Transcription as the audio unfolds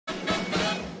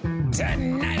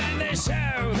Tonight on the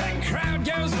show, the crowd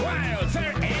goes wild for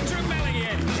Andrew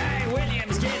Mulligan. Guy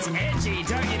Williams gets edgy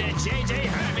talking to J.J.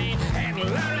 Harvey, and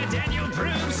Laura Daniel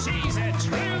proves she's a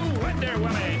true Wonder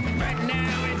Woman. But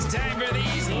now it's time for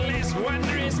these less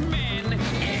wondrous men.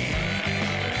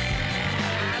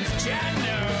 It's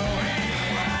Jono and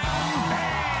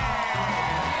Ben.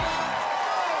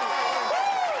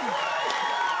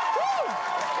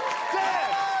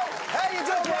 How you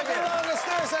doing, everyone? On this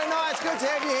Thursday night, it's good to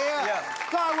have you here. Yeah.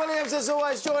 Guy Williams is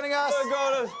always joining us. Oh,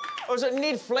 God. I was at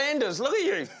Ned Flanders. Look at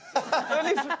you.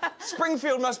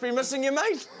 Springfield must be missing you,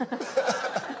 mate.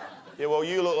 Yeah, well,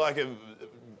 you look like a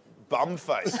bum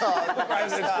face.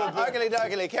 Okily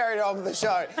dokily, carried on with the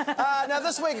show. Now,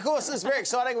 this week, of course, is very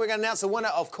exciting. We're going to announce the winner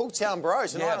of Cooltown Bro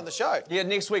tonight on the show. Yeah,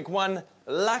 next week, one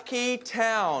lucky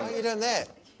town. How are you doing that?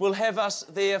 We'll have us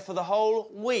there for the whole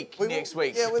week next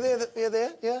week. Yeah, we're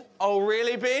there, yeah. Oh,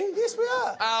 really, Ben? Yes, we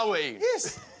are. Are we?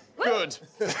 Yes. Good.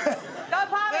 Go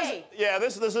Palmy! Yeah,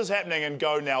 this is happening, and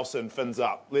go Nelson, fins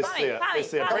up. Let's see it.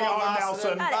 Let's see it. Bring it on,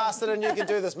 Nelson. Bastard, and you can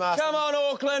do this, Master. Come on,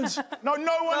 Auckland. No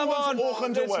one wants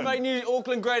Auckland to win. Let's make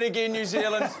Auckland great again, New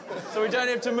Zealand, so we don't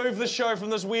have to move the show from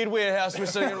this weird warehouse we're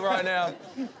sitting in right now.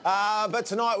 But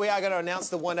tonight we are going to announce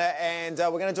the winner, and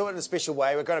we're going to do it in a special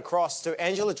way. We're going to cross to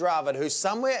Angela Dravid, who's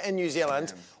somewhere in New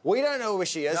Zealand. We don't know where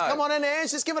she is. No. Come on in,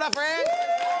 Ange. Just give it up for Ange.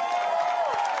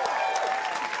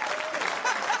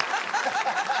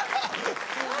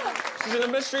 She's in a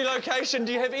mystery location.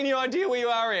 Do you have any idea where you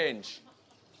are, Ange?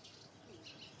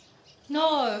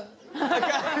 No.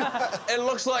 It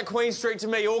looks like Queen Street to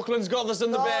me. Auckland's got this in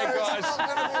the bag, guys.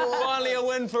 Finally a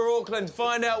win for Auckland.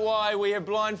 Find out why. We have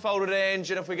blindfolded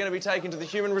Ange, and if we're going to be taken to the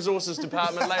Human Resources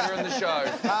Department later in the show.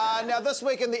 Now, this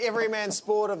week in the everyman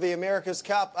sport of the America's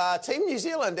Cup, Team New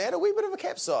Zealand had a wee bit of a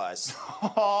capsize.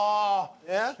 Oh,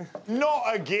 yeah? Not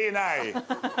again, eh?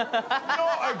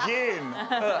 Not again.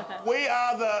 We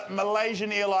are the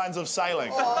Malaysian Airlines of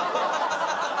sailing.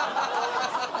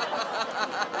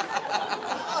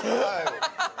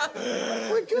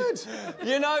 We're good.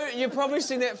 You know, you've probably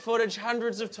seen that footage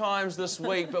hundreds of times this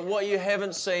week, but what you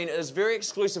haven't seen is very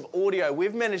exclusive audio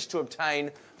we've managed to obtain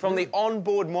from the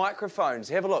onboard microphones.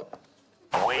 Have a look.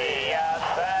 We are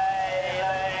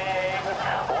sailing.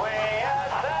 We are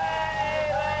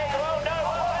sailing. Oh, no.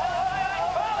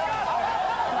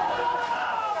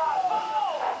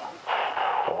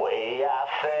 We are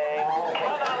sailing.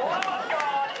 For the love of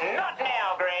God, not now,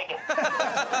 Greg.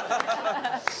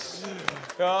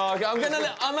 Oh, okay. I'm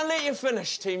gonna let you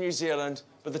finish, Team New Zealand.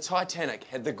 But the Titanic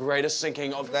had the greatest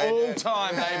sinking of all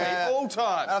time, baby. All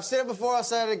time. I've said it before, I'll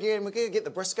say it again. We're going to get the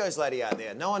Briscoes lady out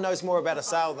there. No one knows more about a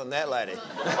sail than that lady.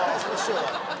 That's for sure.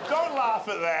 Don't laugh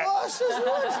at that. Oh, she's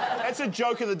right. That's a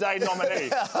joke of the day nominee.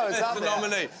 That's the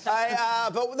nominee. Hey,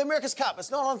 but with the America's Cup,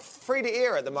 it's not on free to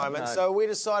air at the moment, so we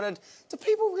decided, do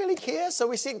people really care? So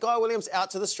we sent Guy Williams out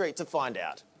to the street to find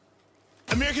out.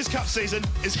 America's Cup season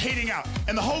is heating up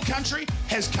and the whole country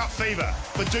has cup fever.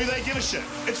 But do they give a shit?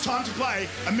 It's time to play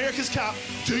America's Cup.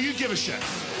 Do you give a shit?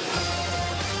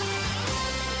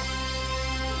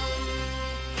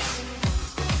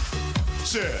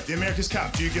 Sir, the America's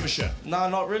Cup, do you give a shit? No,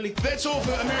 not really. That's all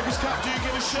for America's Cup. Do you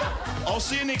give a shit? I'll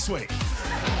see you next week.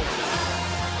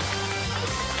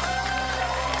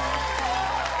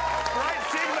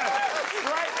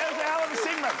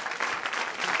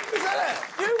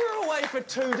 For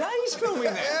 2 days filming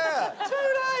that. Yeah. 2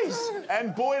 days.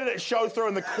 And boy, did it show through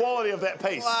in the quality of that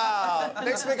piece. Wow.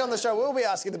 Next week on the show, we'll be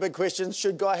asking the big questions.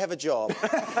 Should Guy have a job?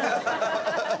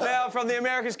 Now, from the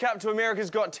America's Cup to America's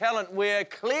Got Talent, where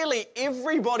clearly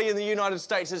everybody in the United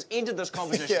States has entered this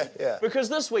competition. Yeah. Because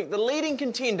this week, the leading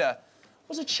contender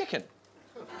was a chicken.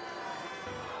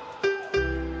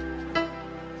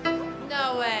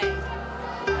 No way.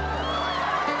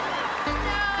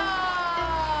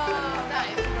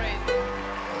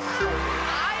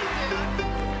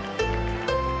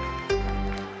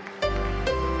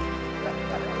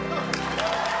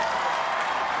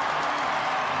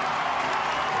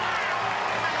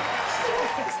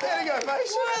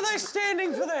 Why are they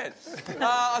standing for that?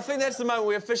 I think that's the moment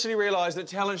we officially realise that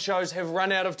talent shows have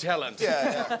run out of talent.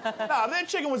 Yeah. No, that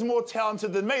chicken was more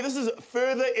talented than me. This is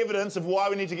further evidence of why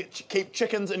we need to keep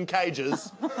chickens in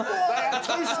cages. They are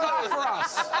too smart for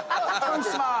us. Too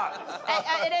smart.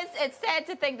 It's sad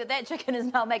to think that chicken is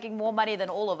now making more money than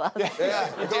all of us. Yeah.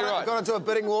 Got into a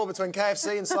bidding war between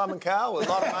KFC and Simon Cowell with a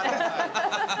lot of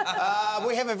money.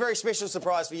 We have a very special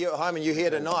surprise for you at home and you here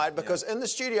tonight because in the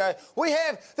studio we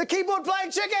have the keyboard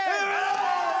playing chicken!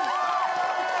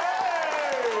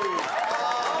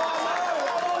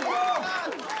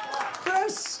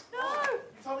 Chris!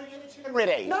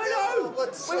 Ready? No!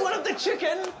 We wanted the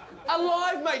chicken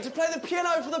Alive, mate, to play the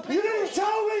piano for the people. You didn't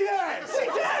tell me that! She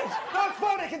did! Not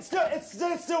funny, it's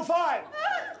still fine.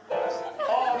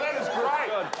 Oh, that is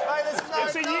great. Hey,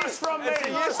 It's a yes from me. It's a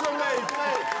yes from me.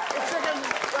 The chicken,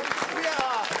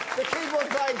 the keyboard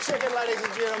playing chicken, ladies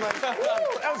and gentlemen.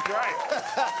 That was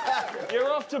great.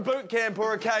 You're off to boot camp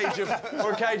or a cage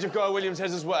if Guy Williams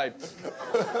has his way.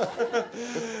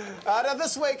 Now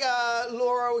this week,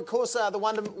 Laura, of course, the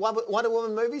Wonder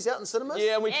Woman movie's out in cinemas.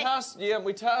 Yeah, we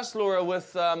tasked Laura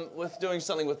with doing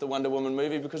something with the Wonder Woman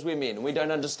movie because we're men and we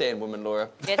don't understand women, Laura.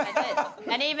 Yes, I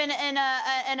did. And even in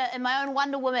my own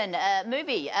Wonder Woman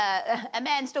movie, a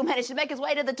man still managed to make his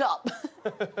way to the top.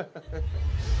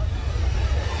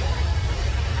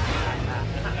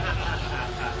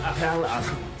 Tell us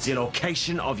the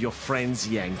location of your friend's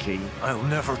Yankee. I'll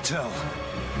never tell.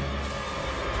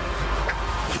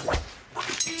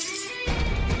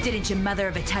 Didn't your mother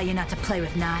ever tell you not to play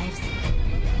with knives?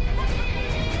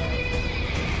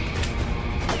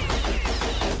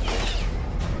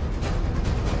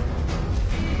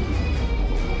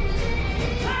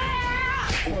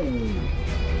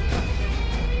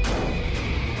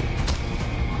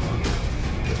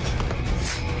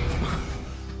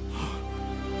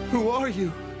 Who are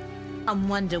you? I'm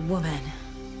Wonder Woman.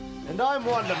 And I'm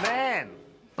Wonder Man.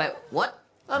 Wait, what?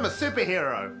 I'm a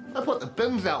superhero. I put the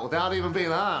bins out without even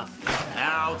being asked.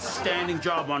 Outstanding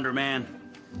job, Wonder Man.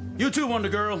 You too, Wonder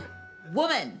Girl.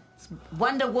 Woman. It's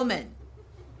Wonder Woman.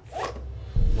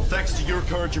 Well, thanks to your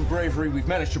courage and bravery, we've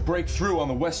managed to break through on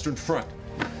the Western Front.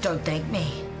 Don't thank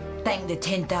me. Thank the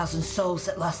 10,000 souls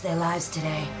that lost their lives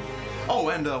today. Oh,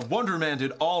 and Wonder Man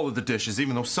did all of the dishes,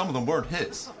 even though some of them weren't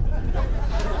his.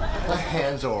 My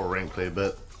hands are all wrinkly,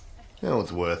 but you know,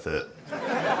 it's worth it.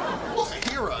 What's a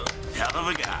hero? Hell of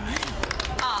a guy.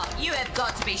 Oh, you have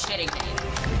got to be shitting me.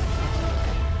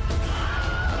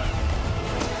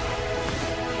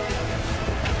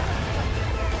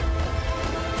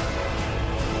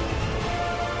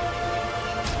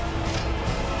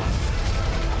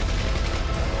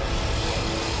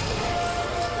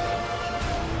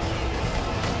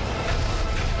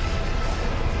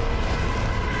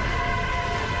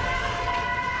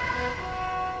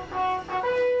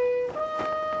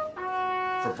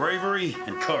 Bravery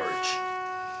and courage.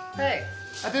 Hey,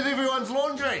 I did everyone's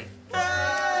laundry.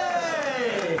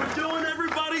 Hey! We're doing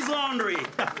everybody's laundry.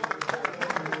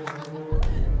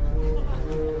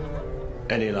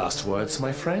 Any last words,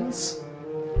 my friends?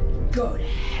 Go to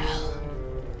hell.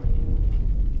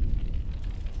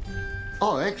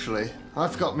 Oh, actually, I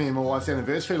forgot me and my wife's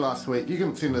anniversary last week. You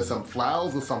can send her some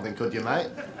flowers or something, could you, mate?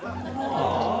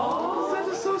 Oh, that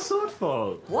is so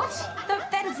thoughtful. What?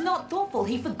 That is not thoughtful.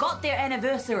 He forgot their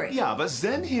anniversary. Yeah, but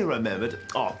then he remembered.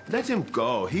 Oh, let him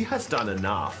go. He has done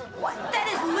enough. What? That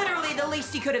is literally the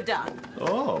least he could have done.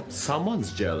 Oh,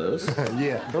 someone's jealous.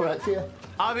 Yeah. All right, see ya.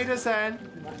 Auf Wiedersehen.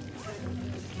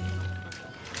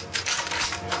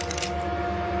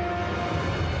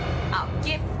 Oh,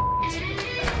 get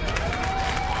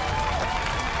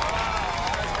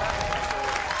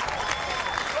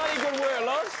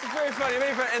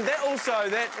Very funny, and that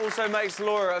also makes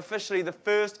Laura officially the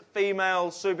first female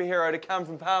superhero to come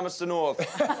from Palmerston North.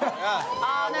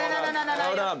 Oh, no.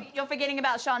 Well done. You're forgetting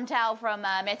about Chantal from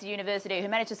Massey University, who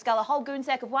managed to scull a whole goon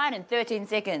sack of wine in 13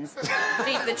 seconds.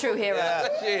 She's the true hero. Yeah.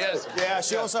 She is. Yeah,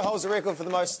 she also holds the record for the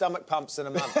most stomach pumps in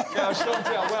a month. Yeah,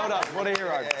 Chantal, well done. What a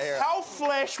hero. How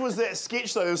flash was that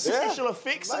sketch, though? The special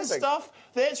effects amazing. and stuff.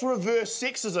 That's reverse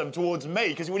sexism towards me,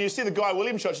 because when you see the Guy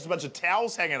Williams shot, just a bunch of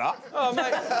towels hanging up. Oh,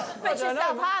 mate. Make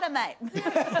yourself harder, mate.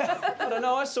 I don't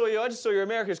know. I just saw your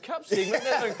America's Cup segment.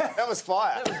 That was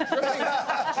fire.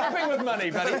 Dripping with money,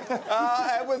 buddy.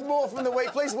 And with more from the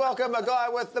week, please welcome a guy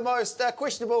with the most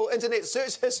questionable internet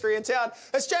search history in town.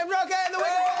 It's James Rocker and the week.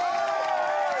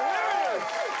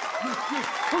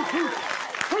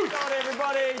 Hello,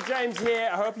 everybody. James here.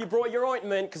 I hope you brought your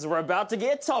ointment, because we're about to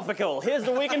get topical. Here's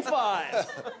the week in 5.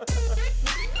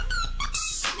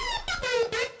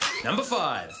 Number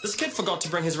 5. This kid forgot to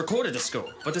bring his recorder to school,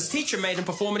 but his teacher made him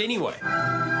perform it anyway.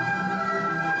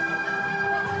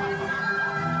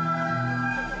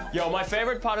 Yo, my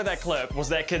favorite part of that clip was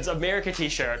that kid's America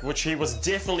t-shirt, which he was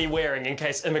definitely wearing in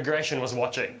case immigration was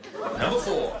watching. Number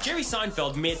 4. Jerry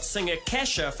Seinfeld met singer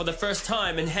Kesha for the first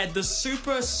time and had this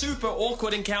super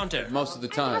awkward encounter. Most of the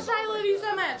time. I love you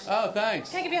so much. Oh,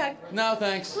 thanks. Can I give you a hug? No,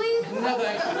 thanks. Please? No,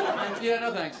 thanks. Yeah,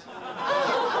 no, thanks.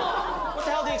 What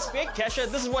the hell do you expect, Kesha?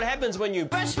 This is what happens when you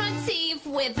Brush my teeth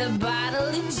with a bottle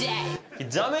of Jack. You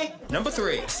dummy. Number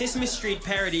 3. Sesame Street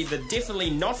parodied the definitely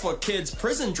not for kids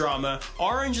prison drama,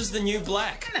 Orange is the New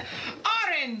Black.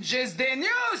 Orange is the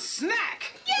new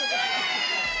snack.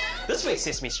 This week's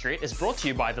Sesame Street is brought to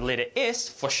you by the letter S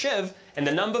for Shiv and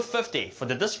the number 50 for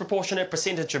the disproportionate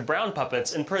percentage of brown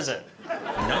puppets in prison.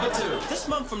 Number 2. This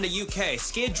month from the UK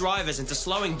scared drivers into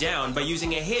slowing down by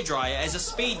using a hairdryer as a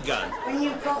speed gun. When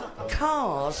you've got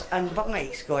cars and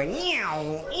bikes going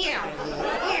meow, meow,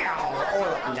 meow all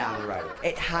up and down the road,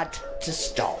 it had to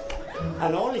stop.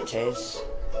 And all it is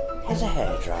a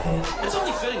hairdryer. It's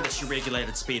only fitting that she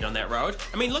regulated speed on that road.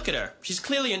 I mean, look at her. She's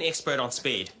clearly an expert on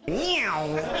speed. Meow,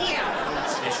 meow.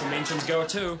 Special mentions go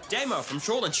to Damo from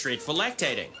Shoreland Street for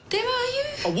lactating. Demo, are you?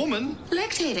 A woman?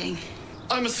 Lactating.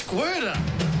 I'm a squirter.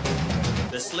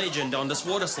 This legend on this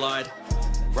water slide.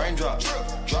 Raindrops,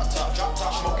 drop top,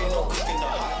 smoking, no cooking, the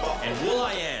hot bar. And Will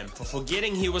I Am for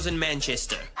forgetting he was in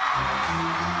Manchester.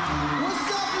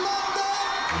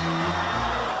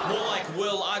 More like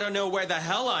Will, I don't know where the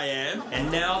hell I am.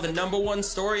 And now the #1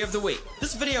 story of the week.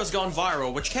 This video's gone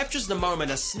viral, which captures the moment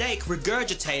a snake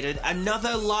regurgitated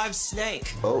another live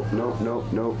snake. Oh,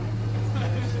 no.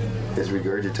 It's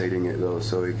regurgitating it though,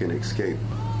 so it can escape.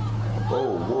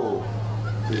 Oh, whoa.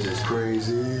 This is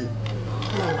crazy.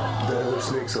 That other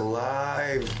snake's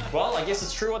alive. Well, I guess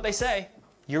it's true what they say.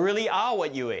 You really are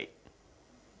what you eat.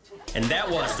 And that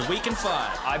was The Week in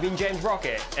 5. I've been James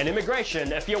Rocket. And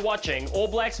immigration, if you're watching, All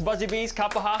Blacks, Buzzy Bees,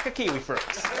 Kapahaka, Kiwi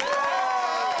Fruits.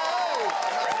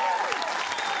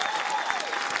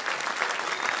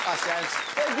 James.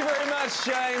 Thank you very much,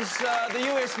 James. The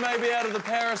US may be out of the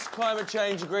Paris Climate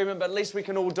Change Agreement, but at least we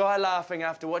can all die laughing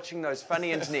after watching those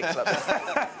funny internet clips.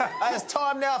 It's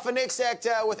time now for Next Act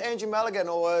with Andrew Mulligan,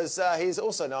 or as he's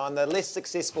also known, the less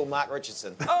successful Mark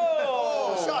Richardson.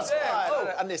 Oh! Shots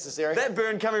fired. Unnecessary. That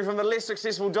burn coming from the less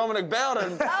successful Dominic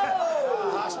Bowden.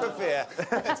 Oh! Harsh but fair.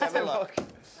 Let's have a look.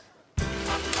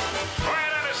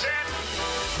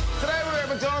 Today we're at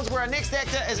McDonald's where our next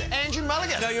actor is Andrew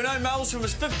Mulligan. Now, you know Mel's from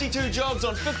his 52 jobs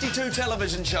on 52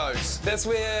 television shows. That's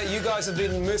where you guys have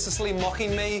been mercilessly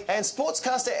mocking me. And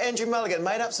sportscaster Andrew Mulligan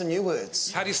made up some new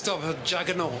words. How do you stop a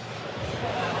juggernaut?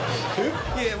 Who?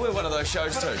 Yeah, we're one of those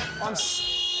shows too. Oh,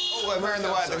 we're in the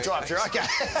way of the drive-thru. Okay.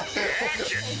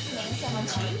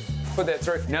 Put that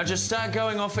through. Now just start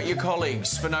going off at your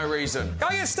colleagues for no reason. Can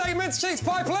I get statements, cheese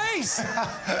pie, please?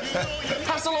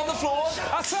 Hustle on the floor.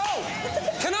 Hustle!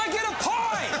 Can I get a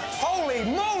pie? Holy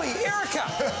moly, Erica!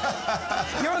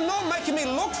 You're not making me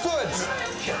look good.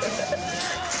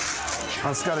 I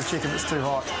just got to check if it's too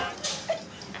hot.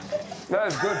 That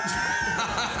is good.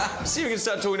 See if we can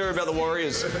start talking to her about the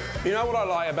Warriors. You know what I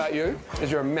like about you?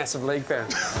 Is you're a massive league fan.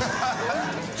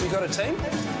 You got a team?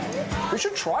 We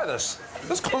should try this.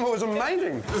 This combo was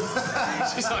amazing.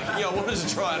 She's like, yeah, I wanted to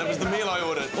try it. It was the meal I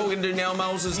ordered. What we're going to do now,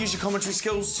 Miles, is use your commentary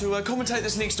skills to commentate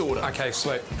this next order. Okay,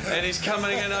 sweet. And he's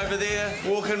coming in over there,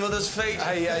 walking with his feet.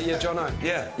 Hey, yeah, Jono.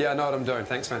 Yeah. Yeah, I know what I'm doing.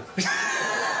 Thanks, man.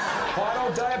 Quiet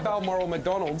old day at Balmoral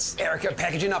McDonald's. Erica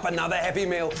packaging up another Happy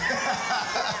Meal.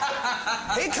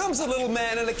 Here comes the little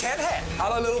man in a cat hat.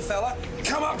 Hello, little fella.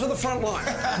 Come up to the front line.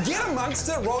 Get amongst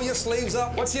it. Roll your sleeves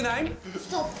up. What's your name?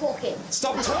 Stop talking.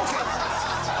 Stop talking.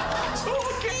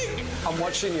 Talking? I'm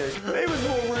watching you. He was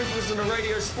more ruthless than a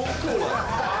radio sport caller.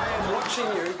 I am watching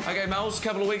you. Okay, Miles, a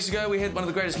couple of weeks ago, we had one of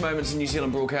the greatest moments in New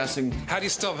Zealand broadcasting. How do you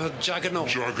stop a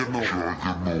juggernaut?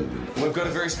 We've got a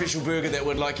very special burger that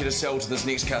we'd like you to sell to this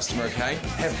next customer, okay?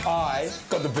 Have I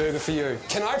got the burger for you?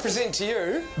 Can I present to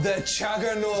you the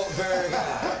Chuggernaut burger?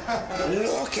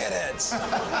 Look at it.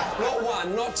 Not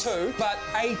one, not two, but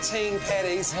 18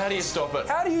 patties. How do you stop it?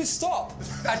 How do you stop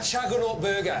a Chuggernaut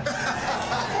burger?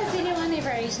 Has anyone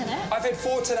ever eaten it? I've had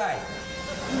 4 today.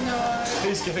 No.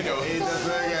 He's gonna go Eat the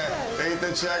burger. Eat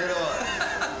the juggernaut.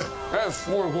 That's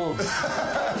 4 good.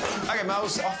 Okay,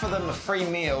 Miles, offer them a free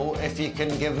meal if you can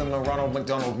give them a Ronald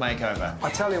McDonald makeover. I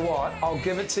tell you what, I'll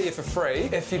give it to you for free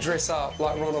if you dress up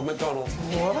like Ronald McDonald.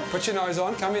 What? Put your nose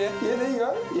on. Come here. Yeah, there you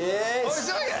go. Yes. Oh, he's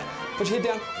doing it. Put your head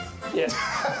down. Yeah.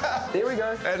 There we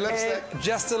go. And lipstick. And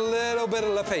just a little bit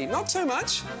of lippy. Not too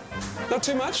much. Not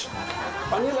too much.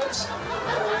 On your lips.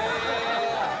 Yeah.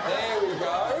 There we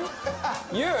go.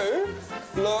 You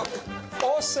look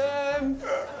awesome.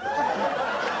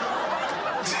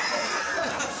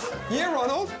 Yeah,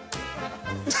 Ronald.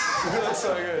 That's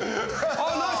so good.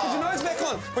 Oh, nice. Put your nose back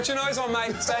on. Put your nose on,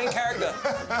 mate. Stay in character.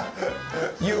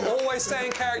 You always stay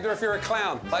in character if you're a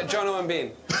clown, like Jono and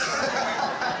Ben.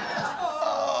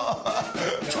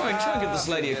 Try and give this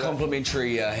lady a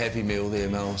complimentary Happy Meal there,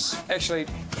 Miles. Actually,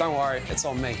 don't worry. It's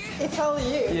on me. It's all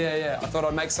you. Yeah. I thought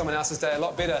I'd make someone else's day a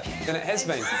lot better than it has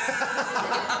been.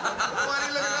 Why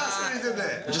do you look at us when he did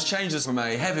that? Just change this from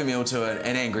a Happy Meal to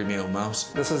an Angry Meal,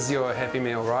 Miles. This is your Happy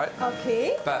Meal, right?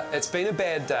 Okay. But it's been a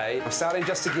bad day. I'm starting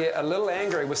just to get a little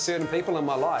angry with certain people in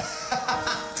my life.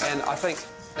 And I think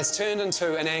It's turned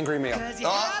into an angry meal.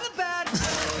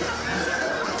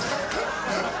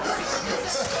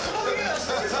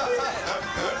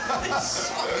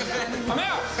 I'm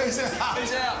out. He's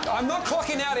out. I'm not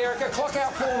clocking out, Erica. Clock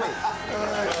out for me.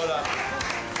 Well done.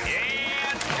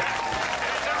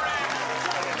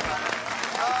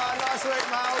 Nice work,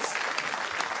 Miles.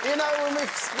 You know, when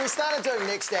we started doing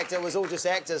Next Actor, it was all just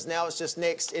actors. Now it's just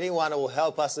next anyone who will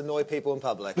help us annoy people in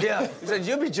public. Yeah. He said,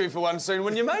 you'll be due for one soon,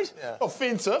 wouldn't you, mate? Yeah.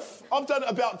 Offensive. I've done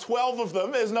about 12 of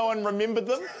them, as no one remembered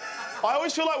them. I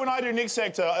always feel like when I do Next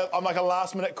Actor, I'm like a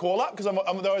last-minute call-up, because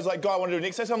they're always like, "Guy, I want to do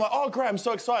Next Actor." I'm like, "Oh, great, I'm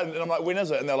so excited." And I'm like, "When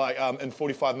is it?" And they're like, "In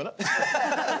 45 minutes."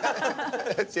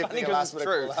 It's definitely a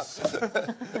last-minute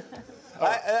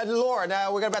call-up. Laura,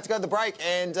 now we're about to go to the break,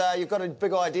 and you've got a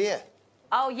big idea.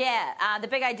 Oh, yeah. The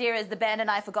big idea is the band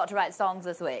and I forgot to write songs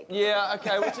this week. Yeah,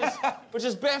 OK, which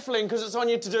is baffling, because it's on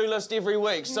your to-do list every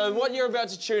week. So what you're about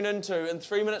to tune into in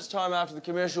 3 minutes' time after the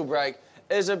commercial break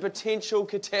is a potential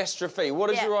catastrophe. What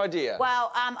is your idea?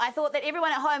 Well, I thought that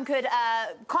everyone at home could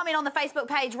comment on the Facebook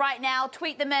page right now,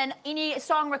 tweet them in any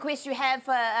song requests you have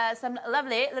for some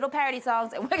lovely little parody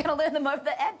songs, and we're going to learn them over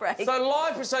the ad break.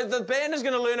 So the band is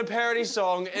going to learn a parody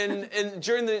song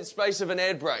during the space of an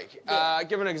ad break. Yeah.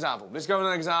 Give an example. Let's go with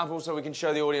an example so we can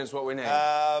show the audience what we need.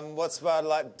 What's about,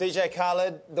 like, DJ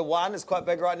Khaled, The One is quite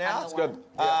big right now. It's good.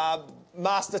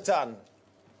 Master Ton.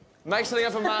 Make something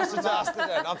up for Master Ton. Master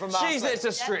Ton. I'm from Master. Jeez, that's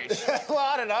a stretch. Well,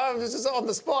 I don't know. I'm just on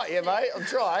the spot here, mate. I'm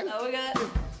trying. Oh, we got it.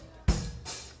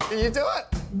 Can you do it?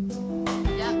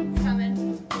 Yeah, it's coming.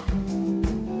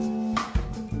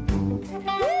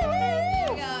 Here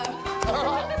we go. All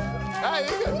right. Hey,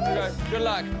 there you go. Good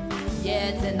luck. Yeah,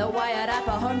 it's in the wire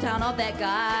rapper, hometown of that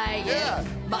guy. Yeah.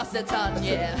 Master Ton,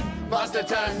 yeah. Master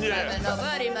Ton, yeah.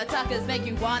 Nobody matakas make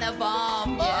you wanna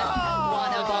bomb, yeah.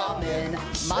 Wanna bomb in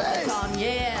Master Ton,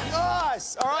 yeah.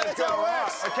 Nice. All right, that's how it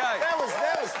works. OK. That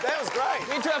was great.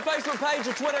 Get to our Facebook page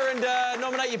or Twitter and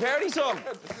nominate your parody song.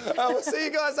 We'll see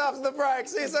you guys after the break.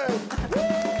 See you soon.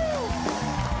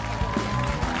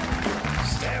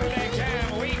 Stolen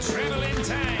Cam, we travel in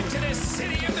time to the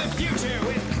city of the future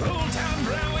with Cool Town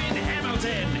Bro in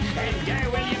Hamilton. And Guy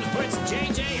Williams puts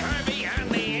J.J. Harvey on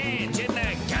the edge in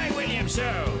the Guy Williams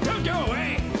Show. Don't go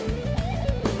away.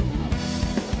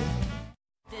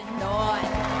 The North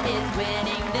is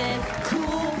winning this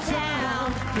cool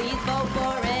town. Please vote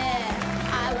for it.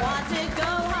 I want to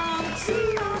go home.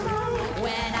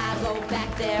 When I go back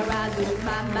there, I lose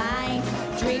my mind.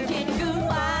 Drinking good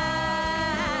wine.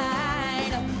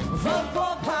 Vote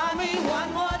for Palmy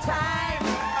one more time.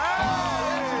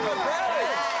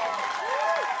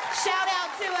 Shout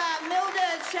out to Milda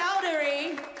Chowdhury.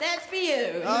 That's for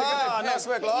you. Oh, nice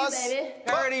work, Lars.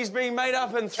 Parody's being made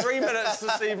up in 3 minutes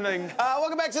this evening.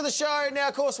 Welcome back to the show. Now,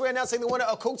 of course, we're announcing the winner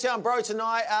of Cool Town Bro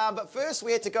tonight. But first,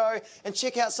 we had to go and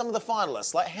check out some of the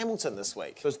finalists, like Hamilton this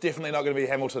week. So it's definitely not going to be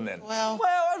Hamilton then. Well,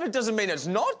 it doesn't mean it's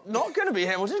not going to be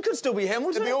Hamilton. It could still be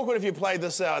Hamilton. It'd be awkward if you played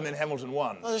this out and then Hamilton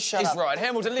won. I'll just shut He's up. right.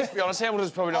 Hamilton, let's be honest, Hamilton's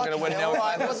probably not going to win now. All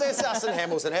right, well, there's us and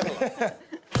Hamilton. Have a look.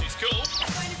 She's cool. Going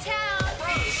to town.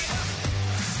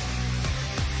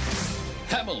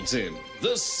 Hamilton,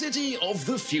 the city of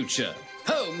the future.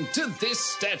 Home to this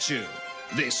statue,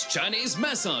 this Chinese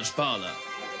massage parlor,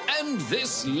 and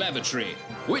this lavatory,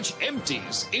 which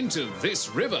empties into this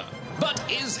river. But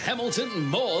is Hamilton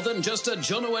more than just a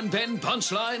Jono and Ben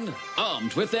punchline?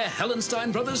 Armed with their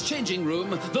Hellenstein Brothers changing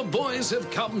room, the boys have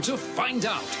come to find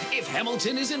out if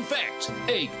Hamilton is in fact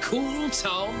a cool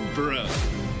town bro.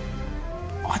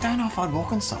 I don't know if I'd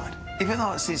walk inside. Even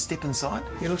though it says step inside.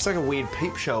 It looks like a weird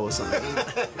peep show or something.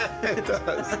 It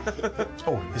does.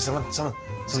 Oh, there's someone's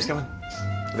coming.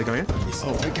 Are they going in? Yes.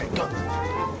 Oh, okay, go.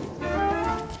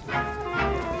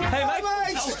 Hey, mate.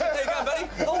 How you going, buddy?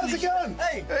 How's it going?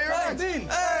 Hey,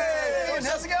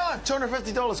 how's it going?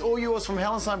 $250, all yours from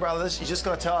Hellenstein Brothers. You just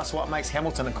got to tell us what makes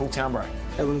Hamilton a cool town, bro.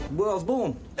 Where I was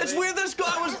born. It's where this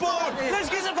guy was born. Let's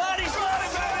get the party started,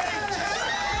 baby.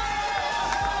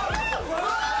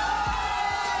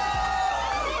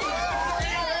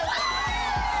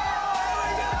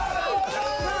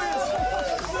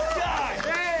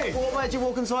 What made you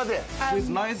walk inside there? Where's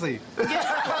Nosey?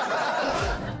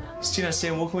 Stu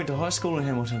Sam Walker went to high school in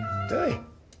Hamilton. Did he?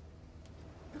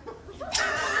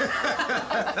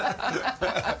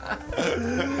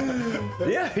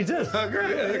 Yeah, he did. Oh, great.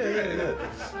 Yeah,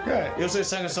 great. He also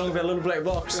sang a song about a little black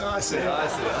box. I see.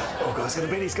 Oh, guys, got a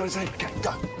bed. He's going to say, okay,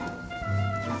 go.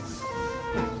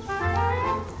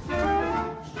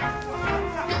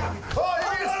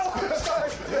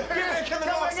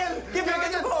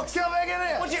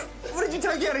 What did you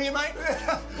take out of here, mate?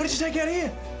 What did you take out of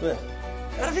here? Yeah.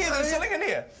 Out of here? There's something in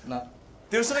here. No.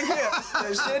 There was something here.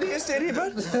 Stand here,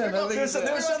 bud. There was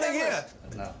something here.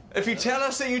 No. If you tell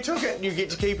us that you took it, you get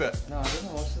to keep it. No, I don't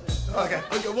know what's there. Okay.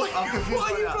 Why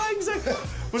are you playing so?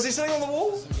 Was there something on the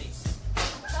wall?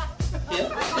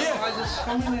 Yeah. I just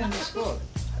come in and scored.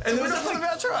 And there was nothing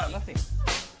about try? Nothing.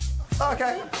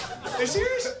 Okay. Are you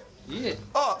serious? Yeah.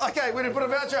 Oh, okay. We didn't put a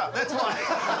voucher up. That's why.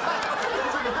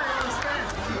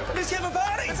 Let's have a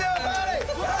party. Let's have a party.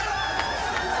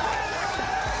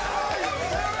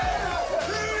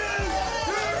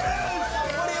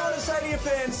 What do you want to say to your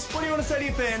fans? What do you want to say to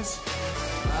your fans?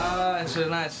 It's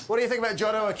really nice. What do you think about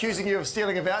Jono accusing you of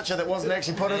stealing a voucher that wasn't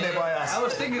actually put in there by us? I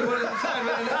was thinking what it was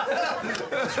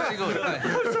It's very good.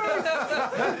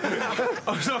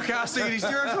 I was not casting any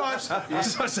stereotypes. I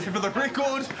just want to say for the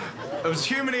record, it was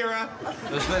human error.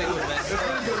 It was very good, man. It was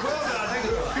very good. Well done.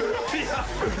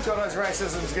 Jono's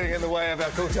racism's getting in the way of our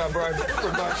Cool Town Bro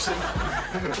promotion.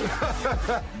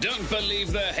 Don't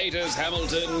believe the haters,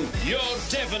 Hamilton. You're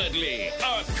definitely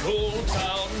a Cool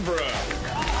Town Bro.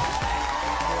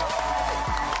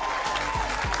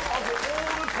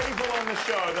 People on the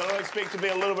show that I expect to be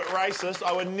a little bit racist,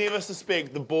 I would never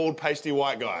suspect the bald, pasty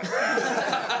white guy.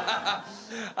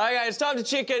 Okay, it's time to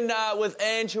check in with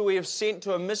Ange, who we have sent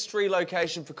to a mystery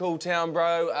location for Cool Town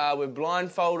Bro. We've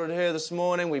blindfolded her this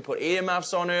morning, we put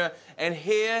earmuffs on her, and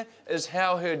here is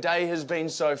how her day has been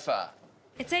so far.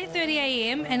 It's 8:30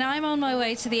 a.m. and I'm on my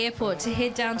way to the airport to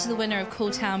head down to the winner of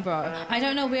Cool Town Bro. I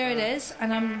don't know where it is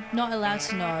and I'm not allowed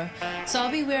to know. So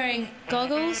I'll be wearing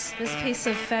goggles, this piece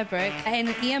of fabric,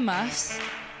 and earmuffs.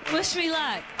 Wish me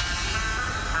luck.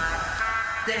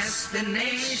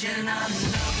 Destination unknown.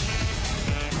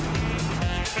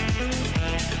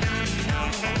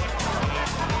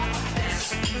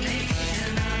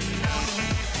 Destination unknown.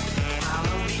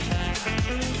 Follow me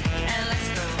and let's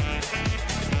go.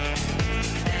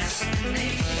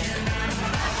 Destination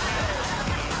unknown.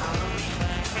 Follow me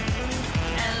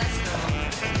and let's go.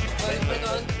 Oh my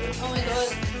god. Oh my god.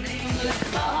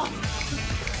 Oh.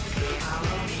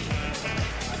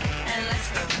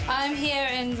 I'm here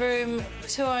in room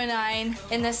 209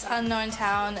 in this unknown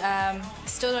town.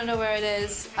 Still don't know where it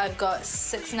is. I've got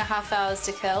 6.5 hours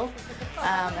to kill,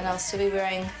 and I'll still be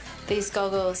wearing these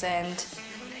goggles and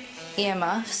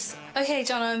earmuffs. Okay,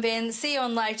 Jono and Ben, see you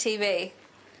on live TV.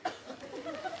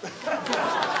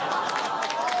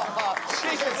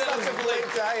 She's had such a bleak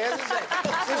day, hasn't she?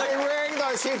 She's been wearing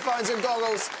those headphones and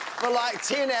goggles for like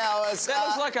 10 hours. That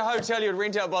looks like a hotel you'd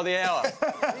rent out by the hour.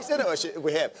 He said it.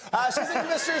 We have. She's in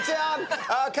Mystery Town.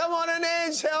 Come on in,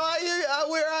 Ange. How are you?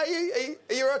 Where are you?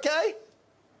 Are you okay?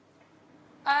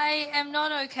 I am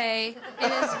not okay.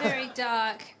 It is very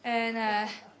dark, and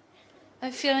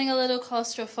I'm feeling a little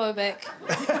claustrophobic.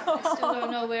 I still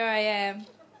don't know where I am.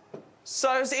 So,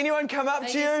 has anyone come up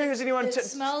to you? Has anyone... It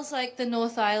smells like the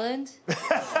North Island.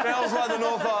 Smells like the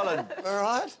North Island. All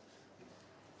right.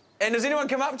 And has anyone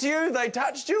come up to you? They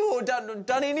touched you or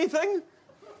done anything?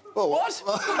 Well, what?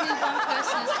 Only one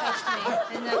person has touched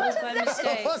me, and that was by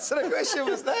mistake. What sort of question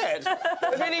was that?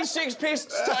 If any sex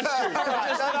pests touched you, All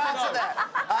right, don't answer that.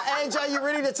 Ange, are you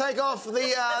ready to take off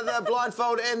the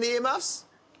blindfold and the earmuffs?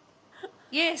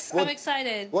 Yes, Well- I'm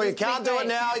excited. Well, you It's been can't do it great.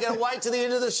 now. You're going to wait to the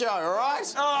end of the show, all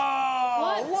right?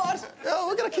 Oh, What? Oh,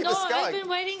 we're going to keep this No, going. I've been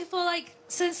waiting for like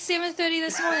since 7:30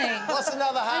 this morning. What's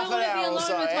another half an I hour don't or want to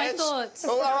so, be alone with my Ange? thoughts.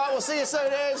 Oh, all right, we'll see you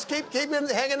soon, Ange. Keep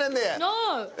hanging in there.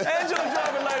 No. Angela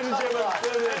Driver, ladies and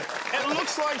gentlemen. It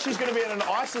looks like she's going to be in an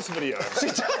ISIS video. She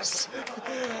does.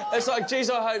 It's like, geez,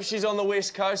 I hope she's on the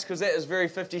West Coast, because that is very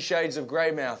 50 Shades of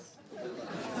Grey mouth.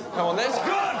 Come on, that's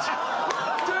good!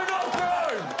 Do not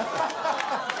groan!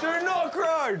 Do not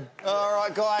groan! All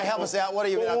right, Guy, help us out. What are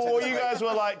you up to? Well, you guys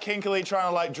were like kinkily trying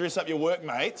to like dress up your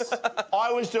workmates.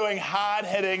 I was doing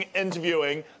hard-hitting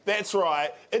interviewing. That's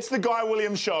right. It's the Guy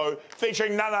Williams Show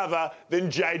featuring none other than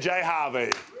JJ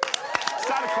Harvey.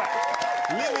 Start a clap.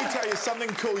 Let me tell you something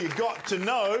cool you got to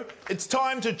know. It's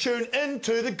time to tune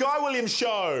into the Guy Williams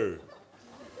Show.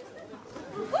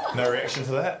 No reaction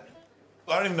to that?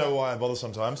 I don't even know why I bother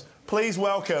sometimes. Please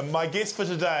welcome my guest for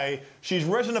today. She's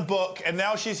written a book and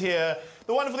now she's here.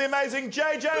 The wonderful, the amazing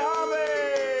JJ Harvey!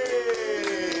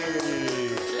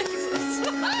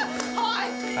 Hi!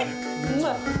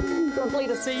 Lovely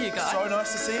to see you guys. So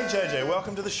nice to see you, JJ.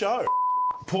 Welcome to the show.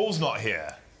 Paul's not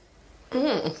here.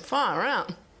 Far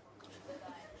out.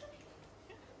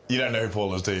 You don't know who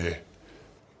Paul is, do you?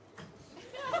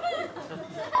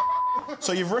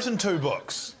 So you've written 2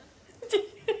 books.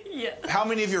 Yeah. How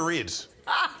many have you read?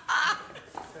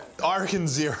 I reckon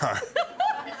 0.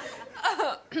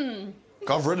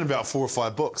 I've written about 4 or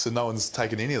 5 books and no one's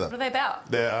taken any of them. What are they about?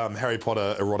 They're Harry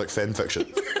Potter erotic fan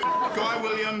fiction. Guy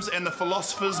Williams and the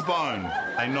Philosopher's Bone,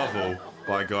 a novel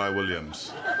by Guy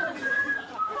Williams.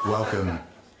 Welcome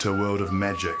to a world of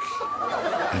magic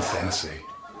and fantasy.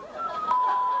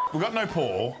 We've got no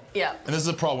Paul. Yeah. And this is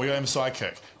a problem, we got him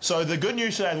sidekick. So the good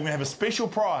news today is we're going to have a special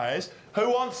prize. Who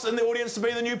wants in the audience to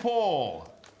be the new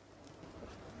Paul?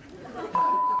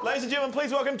 Ladies and gentlemen,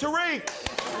 please welcome Tariq.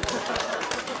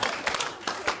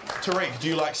 Tariq, do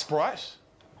you like Sprite?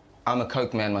 I'm a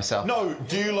Coke man myself. No,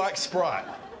 do you like Sprite?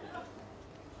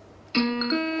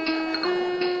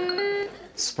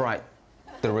 Sprite,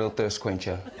 the real thirst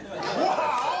quencher.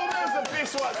 Wow, that was the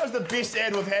best one. That was the best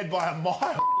ad we've had by a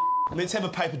mile. Let's have a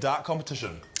paper dart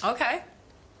competition. Okay.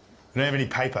 We don't have any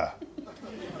paper.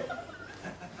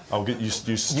 I'll get you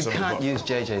You some can't book. use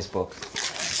JJ's book.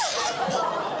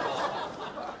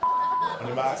 On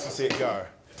your marks, set, go.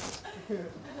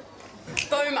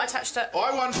 Boom, I touched it.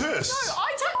 I won first. No,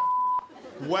 I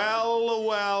touched. Well,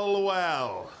 well,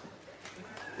 well.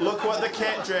 Look what the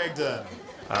cat dragged in.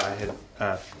 I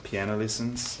had piano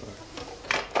lessons.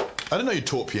 I didn't know you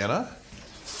taught piano.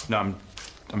 No,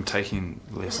 I'm taking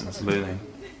lessons, learning.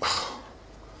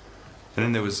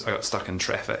 And then I got stuck in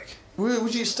traffic. Where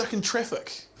would you get stuck in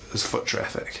traffic? It was foot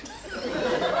traffic.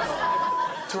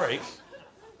 Tariq,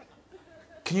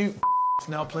 can you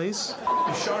now, please?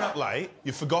 You've shown up late.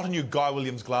 You've forgotten your Guy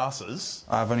Williams glasses.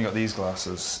 I've only got these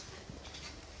glasses.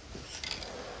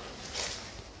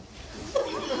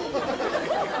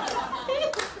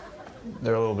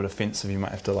 They're a little bit offensive. You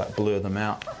might have to like blur them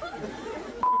out.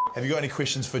 Have you got any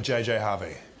questions for JJ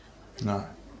Harvey? No.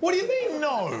 What do you mean,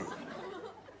 no?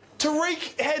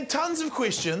 Tariq had tons of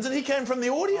questions and he came from the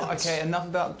audience. Okay, enough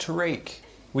about Tariq.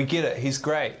 We get it. He's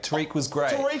great. Tariq was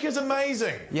great. Tariq is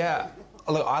amazing. Yeah.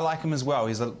 Look, I like him as well.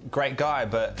 He's a great guy,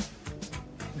 but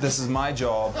this is my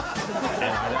job and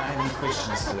I don't have any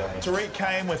questions today. Tariq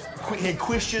came with, he had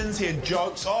questions, he had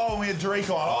jokes. Oh, we had Tariq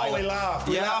on. Oh, we laughed.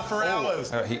 We laughed for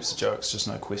hours. I got heaps of jokes, just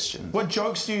no questions. What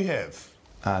jokes do you have?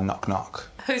 Knock knock.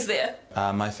 Who's there?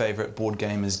 My favourite board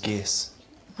game is Guess.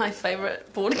 My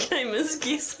favourite board game is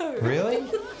Guess Who. Really?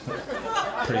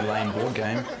 Pretty lame board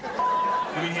game.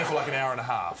 You've been here for like an hour and a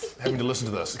half, having to listen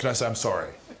to this. Can I say I'm sorry?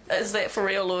 Is that for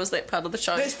real or is that part of the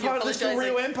show? That's part of the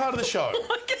real and part of the show.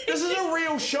 This is a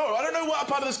real show. I don't know what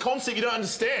part of this concept you don't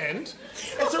understand.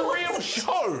 It's a real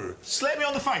show. Slap me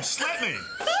on the face. Slap me.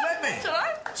 Slap me. Should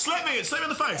I? Slap me. Slap me on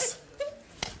the face.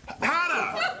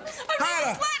 Harder.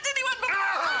 Harder.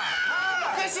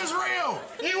 This is real.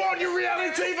 You want your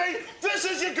reality TV? This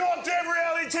is your goddamn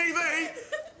reality TV.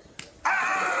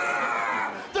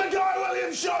 The Guy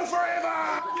Williams Show forever.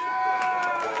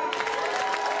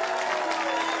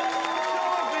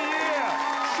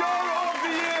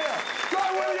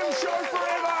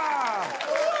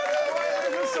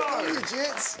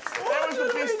 That was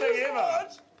the best thing ever.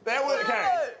 That was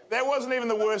okay. That wasn't even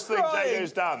the worst thing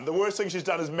JJ's done. The worst thing she's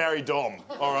done is marry Dom.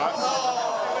 All right.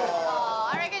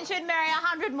 Oh, I reckon she'd marry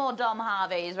 100 more Dom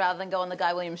Harveys rather than go on the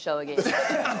Guy Williams Show again.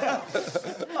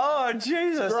 Oh,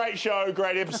 Jesus. Great show,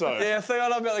 great episode. Yeah, the thing I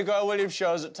love about the Guy Williams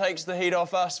show is it takes the heat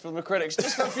off us from the critics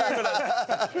just for a few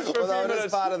minutes. Although it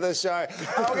is part of this show.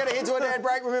 We're going to head to an ad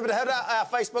break. Remember to hit our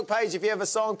Facebook page if you have a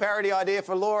song parody idea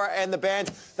for Laura and the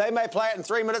band. They may play it in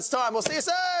 3 minutes' time. We'll see you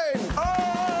soon.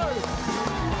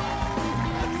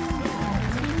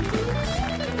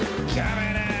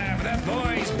 Coming up, the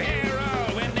boys bear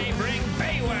all when they bring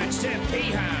Baywatch to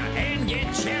Piha and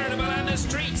get charitable on the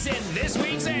streets in this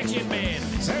week's Action Man.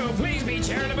 So please be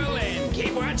charitable and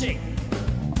keep watching.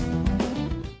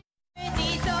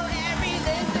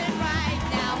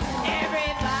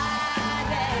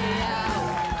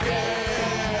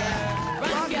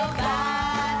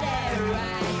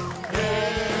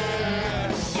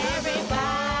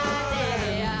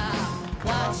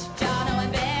 Jono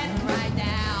and Ben right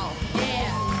now.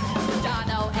 Yeah,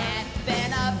 Jono and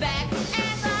Ben are back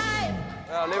and live.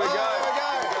 Oh, there we go.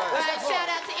 Shout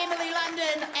out to Emily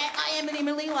London.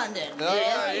 Emily London.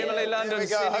 Emily London. There we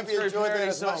go. I hope you enjoyed that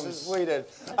as much as we did.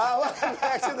 Welcome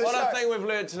back to the show. What I think we've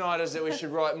learned tonight is that we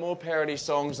should write more parody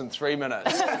songs in 3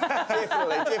 minutes.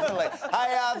 Definitely.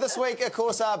 Hey, this week, of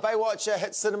course, Baywatch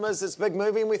hit cinemas, its big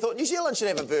movie, and we thought New Zealand should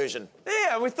have a version.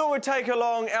 Yeah, we thought we'd take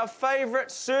along our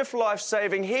favourite surf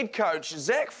life-saving head coach,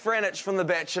 Zach Franich from The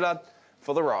Bachelor,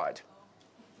 for the ride.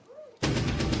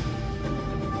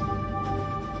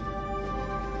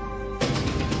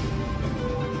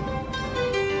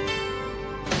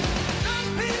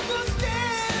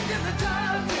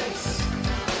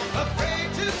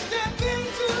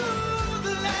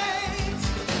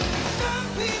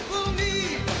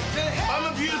 I'm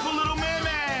a beautiful little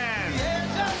merman.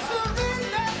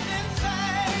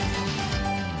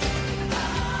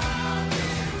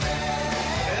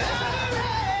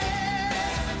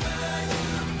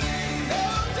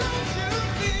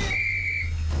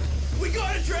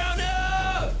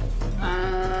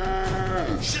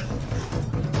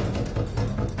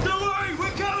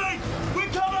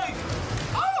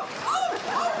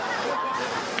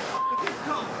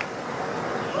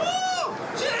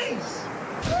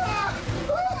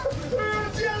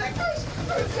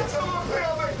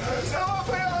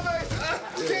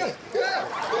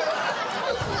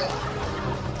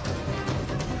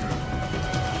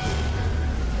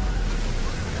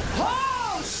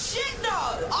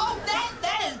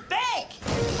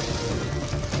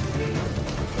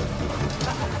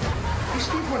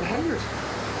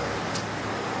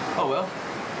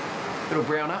 It'll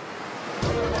brown up.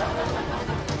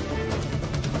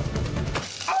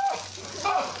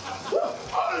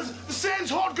 Oh, the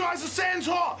sand's hot, guys, the sand's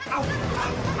hot!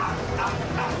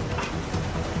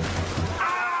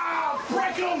 Ah,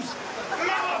 Breckles!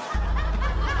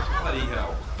 Bloody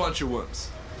hell, bunch of wimps.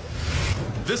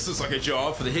 This looks like a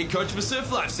job for the head coach of a surf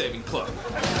lifesaving club.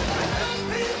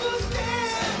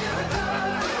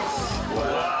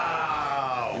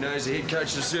 Wow! You know, he's the head coach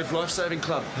of the surf lifesaving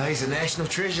club. Oh, he's a national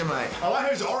treasure, mate. I like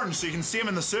how he's orange so you can see him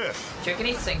in the surf. Do you reckon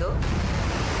he's single?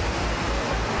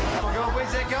 Oh my God,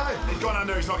 where's that go? He's gone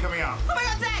under, he's not coming out. Oh my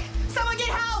God, Zach! Someone get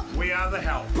help! We are the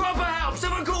help. Proper help!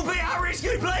 Someone call BR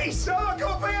Rescue, please! Someone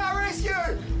call BR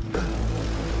Rescue!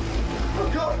 Oh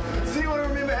God, does anyone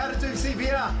remember how to do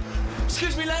CPR?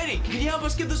 Excuse me, lady. Can you help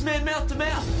us give this man mouth to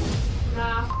mouth?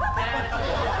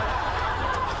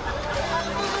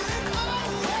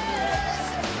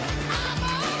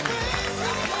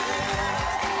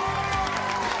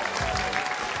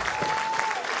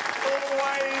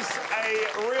 Always a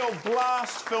real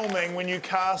blast filming when you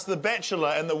cast The Bachelor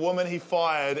and the woman he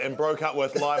fired and broke up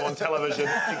with live on television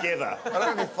together. I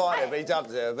don't know if he fired her, but he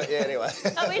dumped her. But yeah, anyway.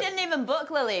 No, we didn't even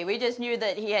book Lily. We just knew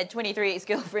that he had 23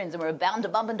 ex-girlfriends and we were bound to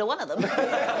bump into one of them.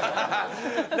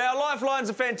 Now, Lifeline's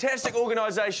a fantastic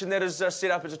organisation that has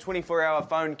set up as a 24-hour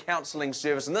phone counselling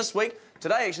service. And this week,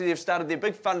 today, actually, they've started their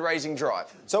big fundraising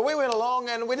drive. So we went along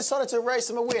and we decided to raise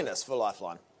some awareness for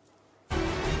Lifeline.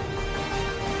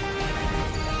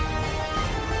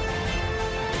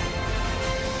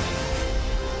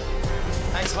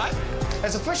 Thanks, mate.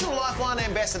 As official Lifeline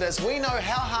ambassadors, we know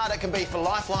how hard it can be for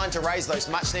Lifeline to raise those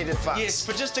much-needed funds. Yes,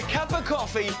 for just a cup of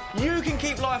coffee, you can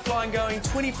keep Lifeline going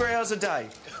 24 hours a day.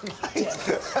 Spill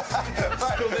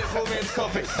that poor man's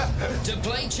coffee. To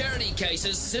play charity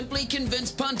cases, simply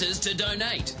convince punters to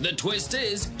donate. The twist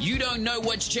is, you don't know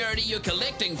which charity you're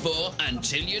collecting for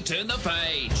until you turn the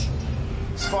page.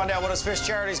 Let's find out what his first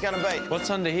charity is going to be. What's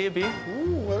under here, Ben?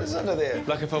 Ooh, what is under there?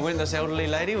 Like if I went this elderly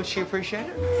lady, would she appreciate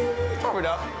it? Probably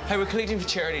not. Hey, we're collecting for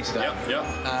charity today. Yep.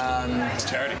 It's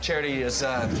charity. Charity is,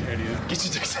 get your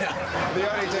dicks out. The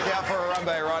only dick out for a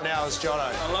rumba right now is Jono.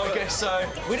 I love it. Okay, so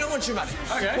we don't want your money.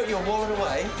 Okay. Put your wallet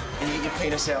away and you get your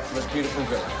penis out for this beautiful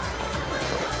girl.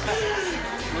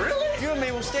 Really? You and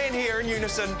me will stand here in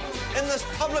unison in this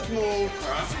public mall.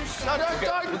 No, don't,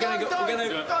 not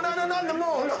in the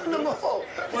mall, not in the mall.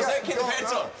 What's that? Get the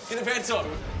pants on. Get the pants on.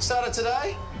 Started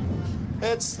today.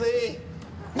 It's the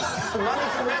Money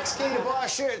from Max Key to Buy a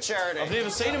Shirt charity. I've never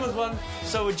seen him with one,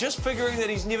 so we're just figuring that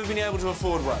he's never been able to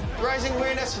afford one. Raising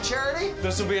awareness for charity.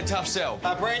 This will be a tough sell.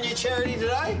 A brand new charity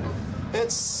today.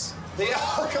 It's the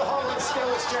Alcohol in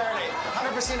Schools charity.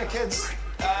 100% of kids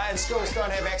in schools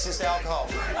don't have access to alcohol.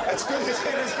 It's good. It is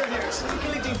good news. We're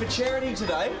collecting for charity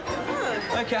today.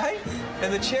 Okay.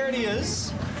 And the charity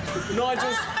is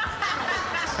Nigel's...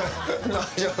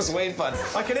 Nigel's weed fund.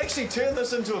 I can actually turn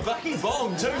this into a bucky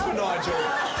bomb too for Nigel.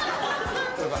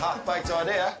 Bit of a half-baked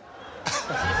idea.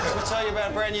 Can we tell you about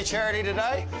a brand new charity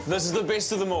today? This is the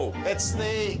best of them all. It's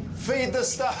the Feed the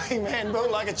Starving Man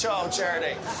Built Like a Child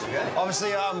charity.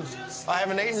 Obviously, I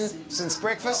haven't eaten since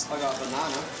breakfast. I got a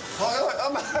banana.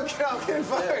 I'm getting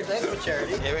food. That's for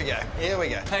charity. Here we go. Here we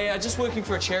go. Hey, just working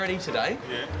for a charity today.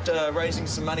 Yeah. Raising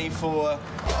some money for...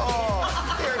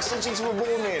 Oh, hair extensions for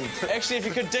bald men. Actually, if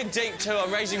you could dig deep too,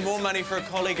 I'm raising more money for a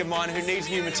colleague of mine who needs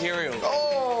new material.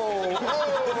 Oh!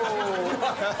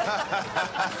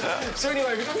 So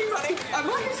anyway, have you got any money? I'm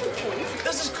not using coins.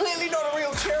 This is clearly not a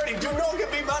real charity. Do not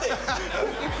give me money.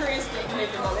 Your career's getting me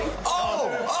the money. Oh!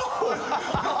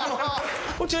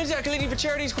 Well, turns out collecting for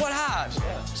charity is quite hard,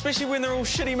 especially when they're all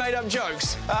shitty made-up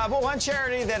jokes. But one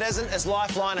charity that isn't is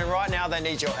Lifeline, and right now they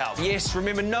need your help. Yes,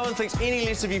 remember, no one thinks any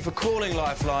less of you for calling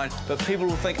Lifeline, but people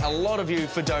will think a lot of you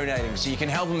for donating, so you can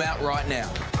help them out right now.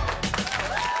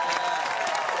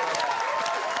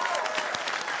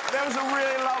 That was a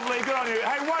really lovely, good on you.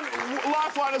 Hey,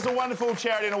 Lifeline is a wonderful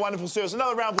charity and a wonderful service.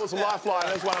 Another round of applause for Lifeline.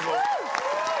 That's wonderful.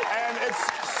 And it's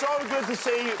so good to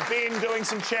see Ben doing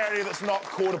some charity that's not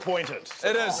court-appointed.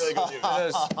 It is. Really good news. It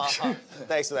is.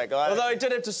 Thanks for that, guy. Although I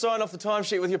did have to sign off the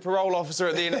timesheet with your parole officer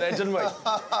at the end of that, didn't we?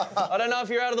 I don't know if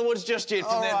you're out of the woods just yet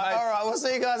from that, mate. All right, we'll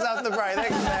see you guys after the break.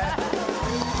 Thanks for that.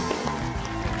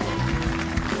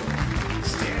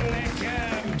 Still they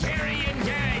come, Carrie and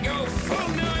Guy go full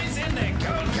noise in the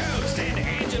Gold Coast, and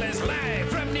Angela's live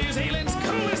from New Zealand's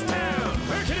coolest town.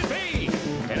 Where could it be?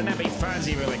 It'll not be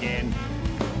Fonzieville again.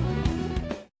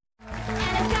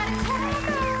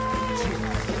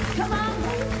 Come on,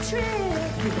 make the trip,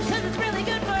 'cause it's really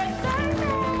good for a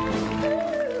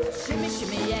Sunday. Shimmy,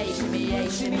 shimmy, yay, shimmy, yay,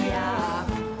 shimmy, yeah.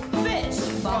 Fish,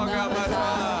 bong up my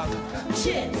top.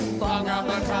 Chips, bong up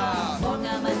my top.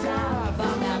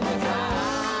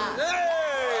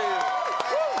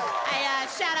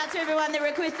 everyone that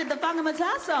requested the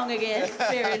Whangamata song again.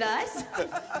 Very nice.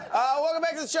 Welcome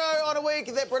back to the show. On a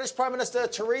week that British Prime Minister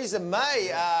Theresa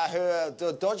May, her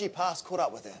dodgy past caught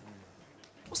up with her.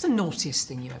 What's the naughtiest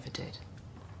thing you ever did?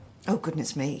 Oh,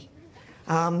 goodness me.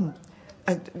 Well,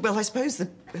 I suppose the...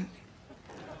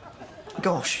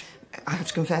 Gosh, I have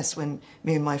to confess, when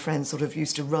me and my friends sort of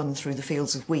used to run through the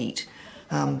fields of wheat,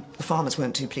 the farmers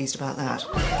weren't too pleased about that.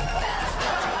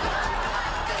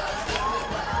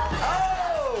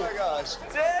 Oh my gosh,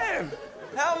 damn!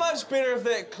 How much better if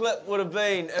that clip would have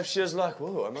been if she was like,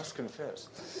 whoa, I must confess,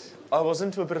 I was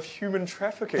into a bit of human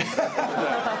trafficking.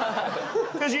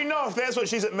 Because you know, if that's what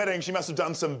she's admitting, she must have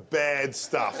done some bad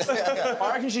stuff.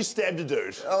 I reckon she stabbed a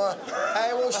dude.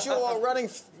 Hey, well, sure, running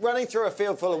through a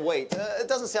field full of wheat. It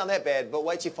doesn't sound that bad, but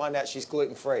wait till you find out she's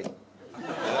gluten-free. Oh,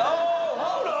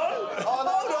 hold on! Oh,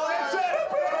 no, hold on! That's it!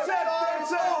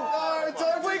 That's it!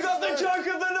 Have we got the joke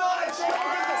of the night?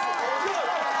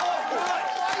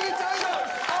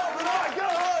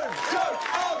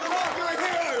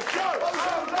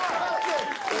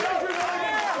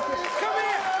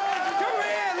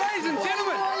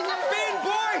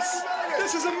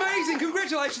 This is amazing.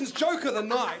 Congratulations, joke of the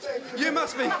night. You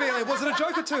must be feeling... Was it a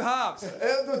joke of two halves?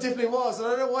 It definitely was, and I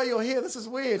don't know why you're here. This is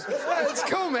weird. It's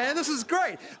cool, man. This is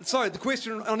great. So the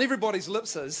question on everybody's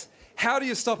lips is, how do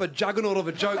you stop a juggernaut of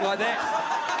a joke like that?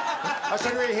 I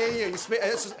couldn't really hear you.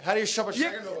 How do you stop a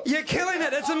juggernaut? You're killing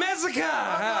it. It's a massacre.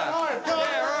 Yeah, right.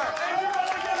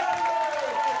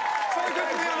 So good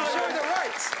to be on the show that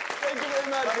rates. Thank you very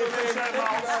much,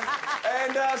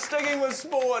 and sticking with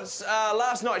sports,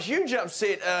 last night, huge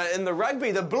upset in the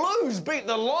rugby. The Blues beat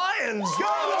the Lions. Go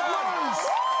the Blues!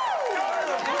 Go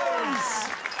the Blues!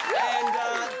 And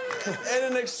in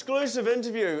an exclusive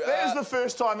interview... That is the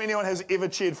first time anyone has ever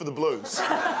cheered for the Blues.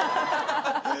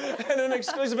 In an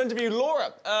exclusive interview,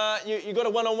 Laura, you got a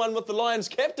one-on-one with the Lions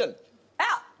captain.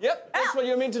 Out. Yep, that's what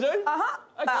you're meant to do? Uh-huh.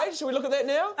 OK, shall we look at that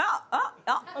now?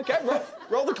 OK,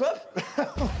 roll the clip.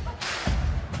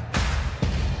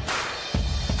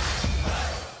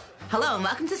 Hello and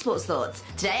welcome to Sports Thoughts.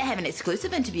 Today I have an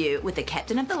exclusive interview with the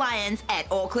captain of the Lions at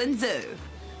Auckland Zoo.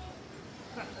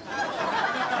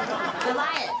 The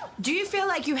Lion, do you feel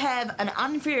like you have an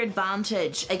unfair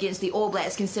advantage against the All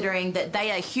Blacks considering that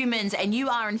they are humans and you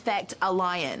are in fact a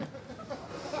lion?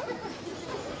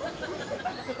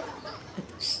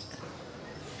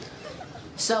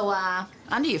 So,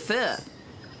 under your fur,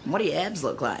 what do your abs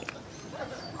look like?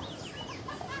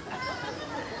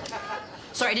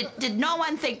 Sorry, did no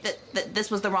one think that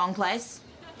this was the wrong place?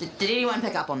 Did anyone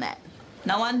pick up on that?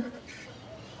 No one?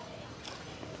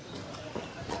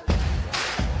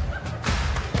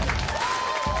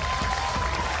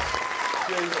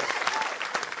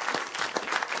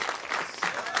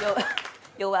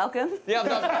 You're welcome.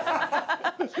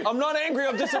 Yeah, I'm not angry,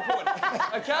 I'm disappointed.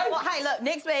 OK? Well, hey, look,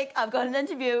 next week I've got an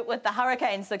interview with the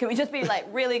Hurricanes, so can we just be, like,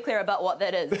 really clear about what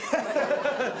that is?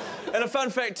 And a fun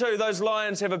fact, too, those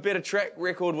Lions have a better track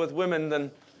record with women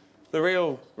than the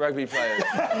real rugby players.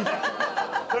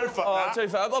 Too far. Too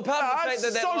far. Well, apart from the fact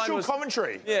that social line was...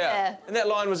 commentary. Yeah, and that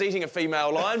lion was eating a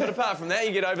female lion, but apart from that,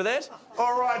 you get over that.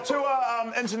 All right, to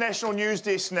our international news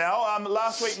desk now.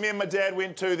 Last week, me and my dad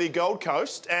went to the Gold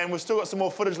Coast, and we've still got some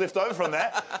more footage left over from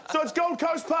that. So it's Gold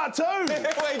Coast Part 2. Here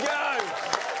we go.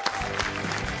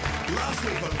 Last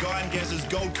week on Guy and Gaz's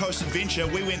Gold Coast adventure,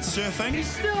 we went surfing. He's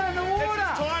still in the water.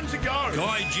 It's time to go.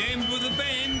 Guy jammed with a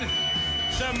bend.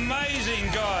 It's amazing,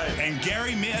 Guy. And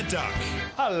Gary met a duck.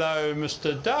 Hello,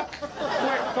 Mr. Duck.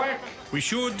 Quack, quack. We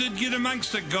sure did get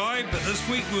amongst it, Guy, but this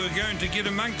week we're going to get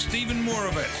amongst even more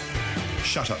of it.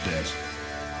 Shut up, Dad.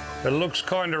 It looks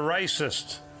kind of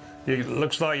racist. It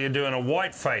looks like you're doing a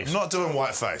white face. I'm not doing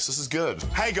whiteface. This is good.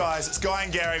 Hey, guys, it's Guy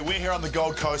and Gary. We're here on the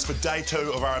Gold Coast for day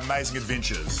 2 of our amazing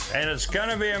adventures. And it's going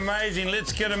to be amazing.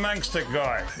 Let's get amongst it,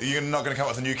 Guy. You're not going to come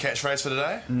up with a new catchphrase for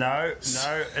today? No,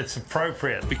 it's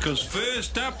appropriate. Because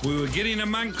first up, we were getting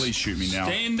amongst... Please shoot me now.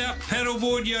 Stand-up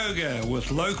paddleboard yoga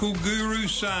with local guru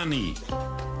Sani.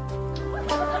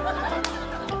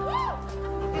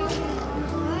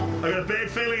 I got a bad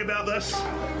feeling about this.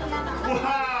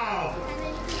 Wow!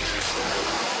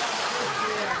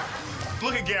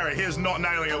 Look at Gary, he is not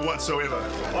nailing it whatsoever.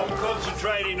 I'm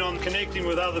concentrating on connecting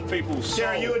with other people's souls.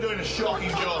 Gary, you are doing a shocking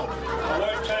job. I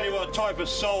won't tell you what type of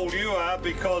soul you are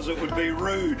because it would be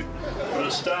rude. But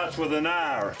it starts with an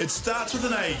R. It starts with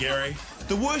an A, Gary.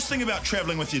 The worst thing about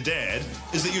travelling with your dad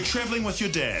is that you're travelling with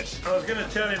your dad. I was going to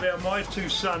tell you about my 2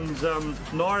 sons.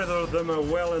 Neither of them are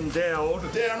well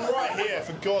endowed. Dad, I'm right here,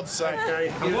 for God's sake.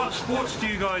 Okay. And what sports do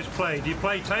you guys play? Do you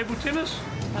play table tennis?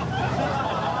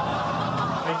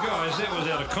 Hey, Guy, realise that was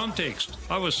out of context.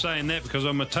 I was saying that because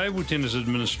I'm a table tennis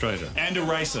administrator. And a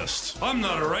racist. I'm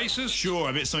not a racist. Sure,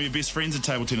 I bet some of your best friends are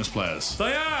table tennis players.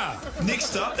 They are.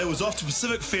 Next up, it was off to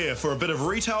Pacific Fair for a bit of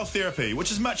retail therapy,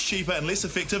 which is much cheaper and less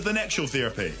effective than actual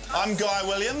therapy. I'm Guy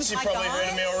Williams. You've probably heard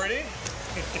of me already.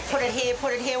 Put it here,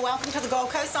 put it here. Welcome to the Gold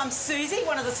Coast. I'm Susie,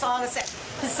 one of the stylists at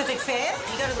Pacific Fair.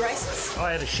 You go to the races?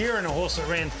 I had a share in a horse that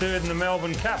ran third in the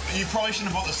Melbourne Cup. You probably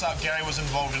shouldn't have brought this up. Gary was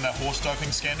involved in a horse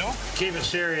doping scandal. Keep it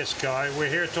serious, Guy. We're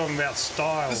here talking about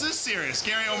style. This is serious.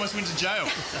 Gary almost went to jail.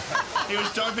 He was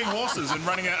doping horses and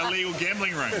running an illegal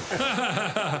gambling ring.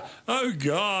 Oh,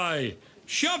 Guy.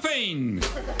 Shopping!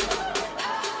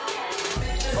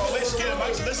 Oh, let's get it,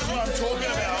 mate. So this is what I'm talking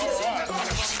about. All right.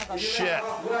 Shit.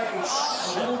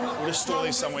 We'll just store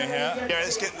these somewhere here. Yeah,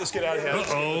 let's get out of here.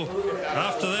 Uh-oh.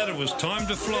 After that, it was time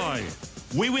to fly.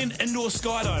 We went indoor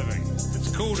skydiving.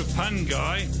 It's called a pun,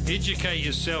 Guy. Educate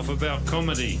yourself about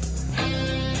comedy.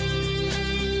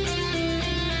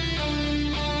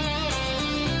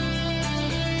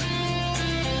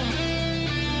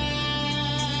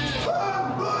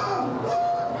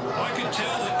 I could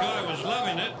tell that Guy was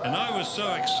loving it, and I was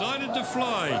so excited to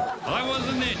fly. I was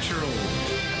a natural.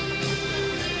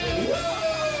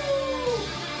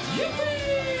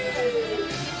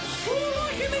 Yippee! Soar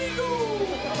like an eagle!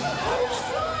 I was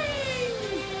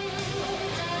flying!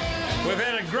 We've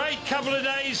had a great couple of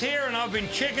days here, and I've been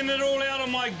checking it all out on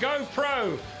my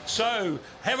GoPro. So,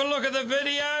 have a look at the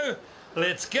video.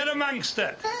 Let's get amongst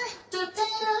it.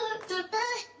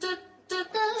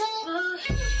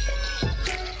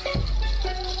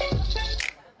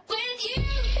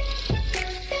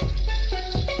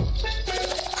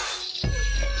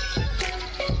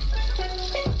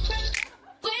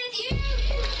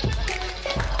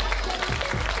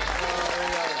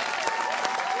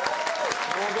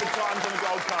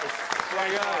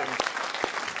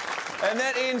 And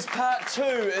that ends part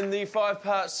 2 in the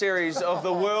 5-part series of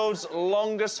the world's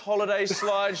longest holiday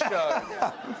slideshow.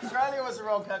 Australia was the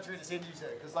wrong country to send you to,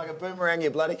 because like a boomerang, you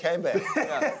bloody came back.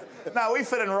 Yeah. No, we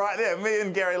fit in right there. Me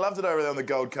and Gary loved it over there on the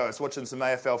Gold Coast, watching some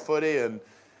AFL footy and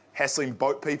hassling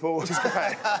boat people, which is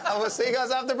great. We'll see you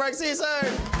guys after the break. See you soon.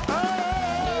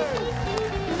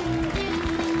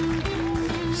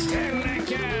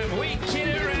 Still.com, we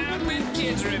kid around with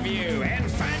Kids Review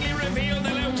and finally reveal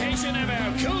the location of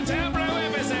our Cool Town Bro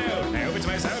episode. I hope it's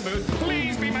my sound booth.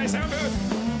 Please be my sound booth.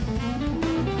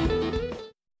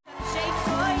 Shapes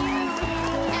for you,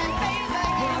 and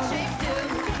favorite shapes too.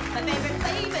 My favorite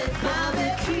flavor is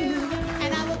barbecue,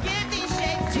 and I will give these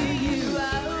shapes to you.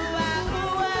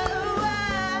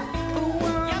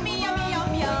 Yummy, yummy,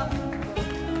 yum, yum.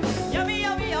 Yummy,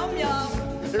 yummy, yum, yum.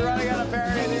 You're running out of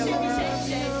parody in the Shake, other room. shake,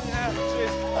 shake.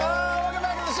 Welcome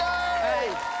back to the show. Hey,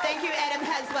 thank you, Adam,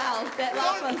 as well. That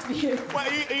last one's for you.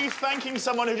 Wait, are you thanking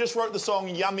someone who just wrote the song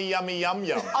Yummy, Yummy, Yum,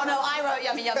 Yum? Oh, no, I wrote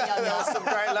Yummy, Yummy, Yum, Yum. Some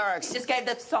great lyrics. Just gave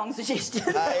the song suggestion.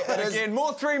 Again,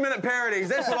 more 3-minute parodies.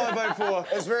 That's what I vote for.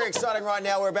 It's very exciting right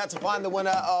now. We're about to find the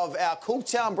winner of our Cool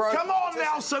Town Bro. Come on,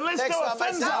 Nelson, let's do it.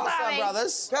 Fins up.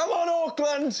 Brothers. Come on,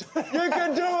 Auckland. You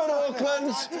can do it,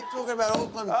 Auckland. Keep talking about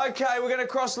Auckland. Okay, we're going to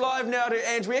cross live now to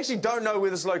Ange. We actually don't know where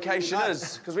this location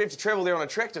is because we have to travel there on a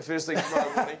tractor first thing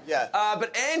tomorrow morning. Yeah.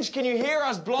 But Ange, can you hear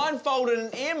us blindfolded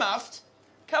and ear-muffed?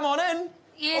 Come on in.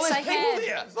 Yes, there's I people can.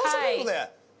 there. There's lots of people there.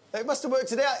 They must have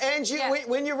worked it out. Angie, Yeah.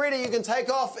 when you're ready, you can take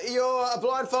off your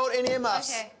blindfold and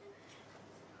earmuffs. Okay.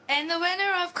 And the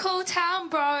winner of Cool Town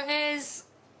Bro is...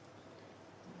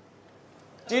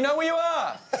 Do you know where you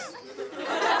are?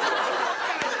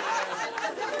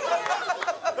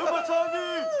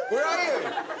 Where are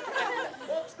you?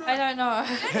 I don't know.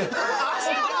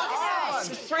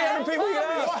 300 people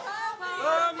here.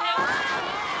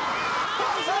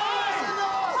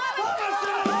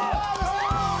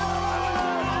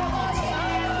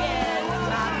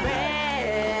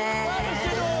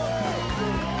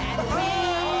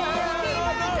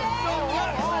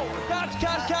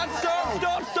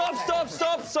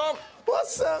 Stop.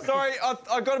 What's that? Sorry,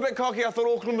 I got a bit cocky. I thought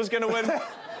Auckland was going to win.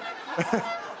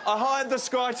 I hired the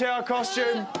Sky Tower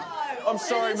costume. I'm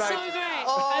sorry, mate. So great.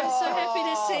 I'm so happy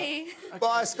to see.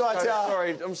 Bye, Sky Tower.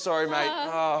 Sorry, I'm sorry, mate.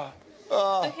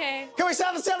 Okay. Can we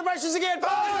start the celebrations again?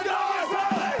 Palmy!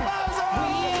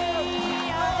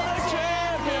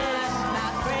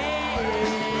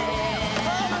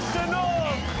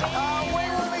 We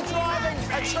will be driving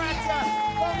a tractor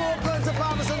from Auckland to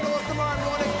Palmerston North tomorrow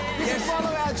morning. You can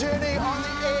follow our journey on the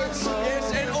edge.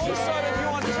 Yes, and also if you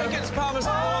want tickets,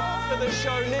 Palmerston North, for the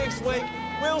show next week,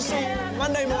 we'll see you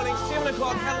Monday morning, 7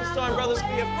 o'clock, Hallenstein Brothers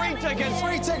Beer. Free tickets.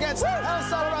 Free tickets.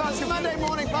 Hallenstein Brothers, Monday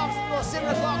morning, Palmerston North, 7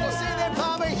 o'clock. We'll see you then,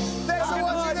 Palmy. Thanks for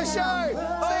watching the show. See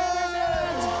you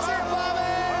then.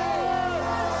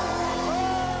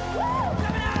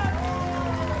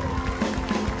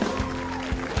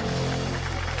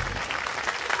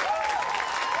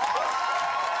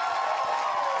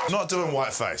 I'm not doing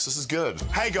whiteface. This is good.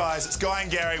 Hey guys, it's Guy and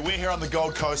Gary. We're here on the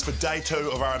Gold Coast for day 2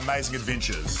 of our amazing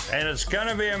adventures. And it's going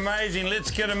to be amazing.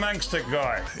 Let's get amongst it,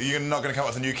 Guy. Are you not going to come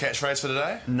up with a new catchphrase for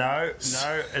today? No,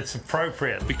 it's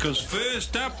appropriate. Because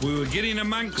first up, we were getting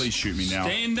amongst Please shoot me now.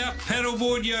 stand-up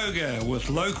paddleboard yoga with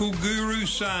local guru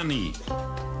Sani. I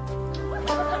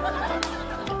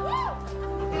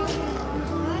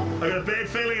got a bad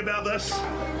feeling about this.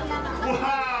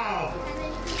 Wow!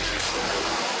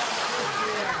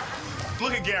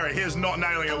 Look at Gary, he is not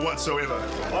nailing it whatsoever.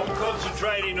 I'm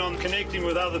concentrating on connecting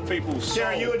with other people's souls.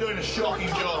 Gary, you are doing a shocking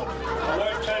job. I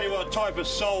won't tell you what type of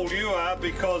soul you are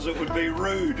because it would be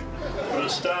rude. But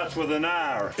it starts with an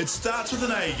R. It starts with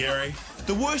an A, Gary.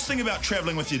 The worst thing about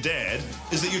travelling with your dad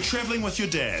is that you're travelling with your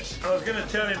dad. I was going to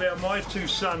tell you about my 2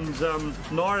 sons.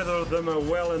 Neither of them are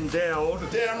well endowed.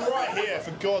 Dad, I'm right here,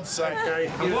 for God's sake.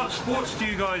 Okay. And what sports do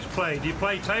you guys play? Do you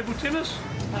play table tennis?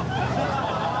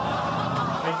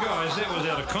 Hey guys, that was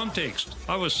out of context.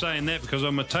 I was saying that because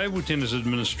I'm a table tennis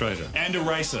administrator. And a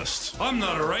racist. I'm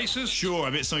not a racist. Sure, I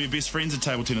bet some of your best friends are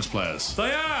table tennis players.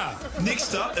 They are.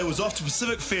 Next up, it was off to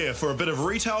Pacific Fair for a bit of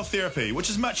retail therapy, which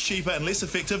is much cheaper and less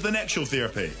effective than actual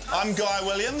therapy. I'm Guy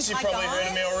Williams. You've probably heard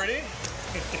of me already.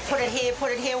 Put it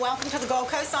here. Welcome to the Gold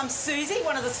Coast. I'm Susie,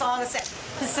 one of the stylists at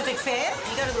Pacific Fair.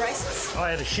 You go to the races? I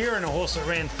had a share in a horse that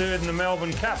ran 3rd in the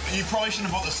Melbourne Cup. You probably shouldn't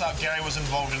have brought this up. Gary was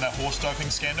involved in a horse doping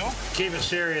scandal. Keep it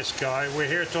serious, Guy. We're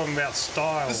here talking about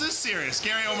style. This is serious.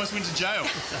 Gary almost went to jail.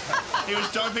 He was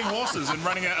doping horses and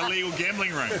running an illegal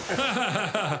gambling ring.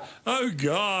 Oh,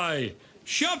 Guy.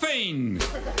 Shopping!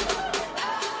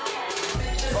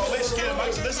 Oh, let's get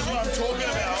amongst it. This is what I'm talking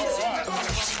about. All right.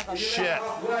 Shit.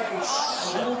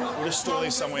 We'll just store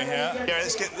these somewhere here. Gary,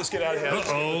 let's get out of here.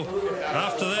 Uh-oh.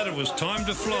 After that, it was time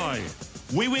to fly.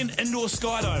 We went indoor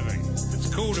skydiving. It's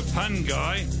called a pun,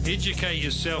 Guy. Educate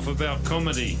yourself about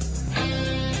comedy.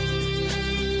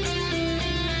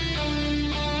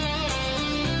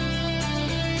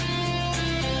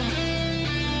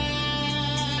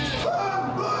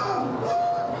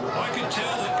 I could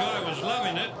tell that Guy was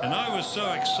loving it, and I was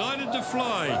so excited to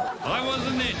fly. I was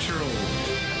a natural.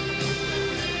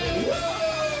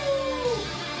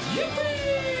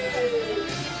 Yippee!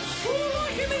 Flew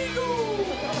like an eagle!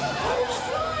 I was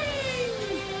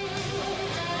flying!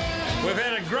 We've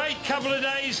had a great couple of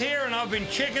days here and I've been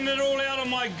checking it all out on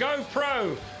my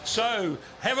GoPro. So,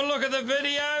 have a look at the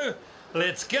video.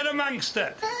 Let's get amongst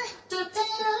it.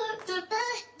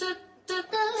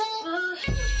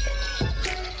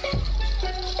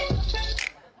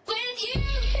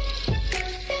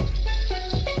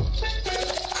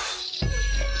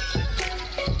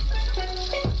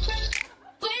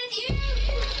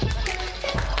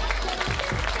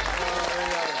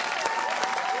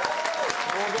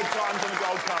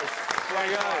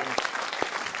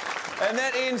 And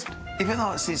that ends... Even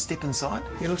though it says step inside?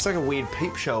 It looks like a weird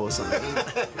peep show or something.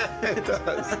 It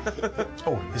does.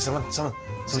 Oh, there's someone's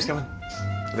coming.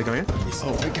 Are they going in? Yes.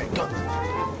 Oh, okay, go.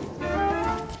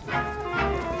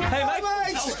 Hey, mate!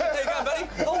 How you going, buddy?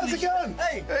 How's it going?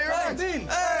 Hey, right. Ben.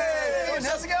 Hey,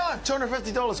 how's it going?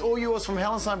 $250, all yours from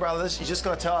Hallenstein Brothers. You just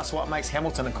got to tell us what makes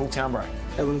Hamilton a cool town, bro.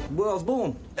 Where I was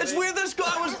born. It's where this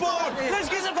guy was born! Let's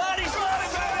get the party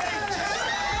started, baby!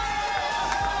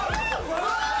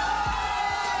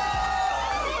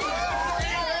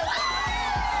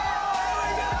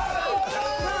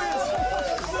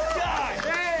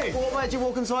 What made you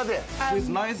walk inside there? With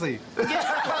Maisie. Did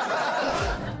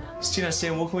you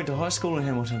Sam Walker went to high school in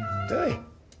Hamilton? Did he?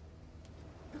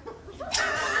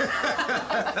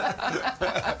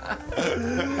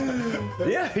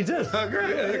 Yeah, he did. Oh,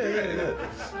 great. Yeah.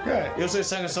 Great. He also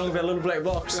sang a song about little black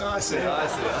box. I see.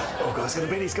 Oh, guys, got a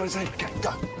bed. He's got his name. Okay,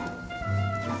 go.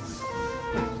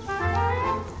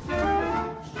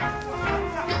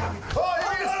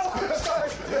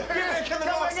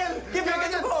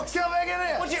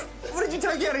 What did you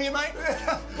take out of here, mate?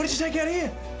 What did you take out of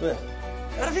here? Where?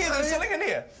 Out of here? There was something in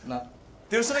here. No.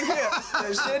 There was something here.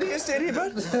 Stand here,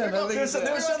 bud. There was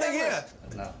something here.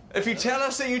 No. If you tell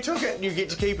us that you took it, you get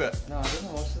to keep it. No, I don't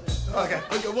know what's there. Okay.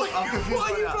 Why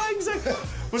are you playing so?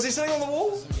 Was there something on the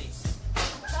wall?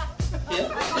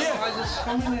 Yeah. I just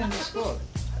come in and scored.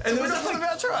 And there was nothing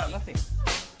about try? Nothing.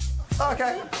 Oh,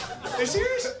 okay. Are you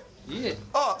serious? Yeah.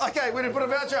 Oh, okay. We didn't put a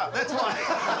voucher up. That's why.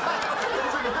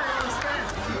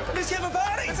 Let's have a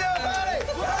party! Let's have a party!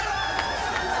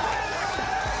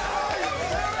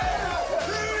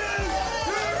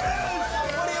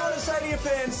 What do you want to say to your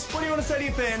fans? What do you want to say to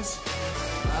your fans?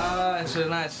 That's really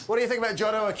nice. What do you think about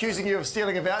Jono accusing you of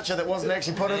stealing a voucher that wasn't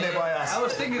actually put in there by us? I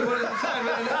was thinking what it was.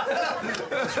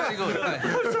 That's very good.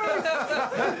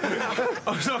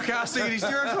 I was not casting any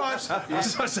stereotypes.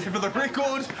 Just want to say for the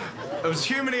record, it was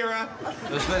human error.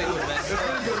 It was very good, man. It was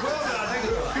very good. Well done. Thank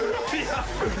you.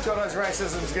 Jono's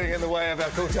racism's getting in the way of our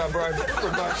Cool Town Bro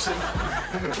promotion.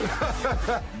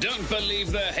 Don't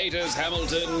believe the haters,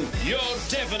 Hamilton. You're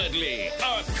definitely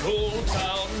a cool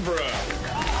town bro.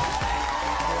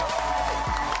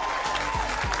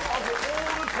 Of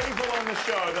all the people on the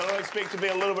show that I expect to be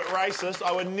a little bit racist,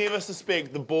 I would never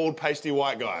suspect the bald, pasty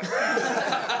white guy.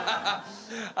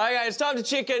 Okay, it's time to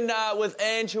check in with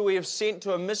Ange, who we have sent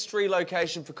to a mystery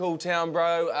location for Cool Town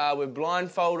Bro. We've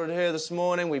blindfolded her this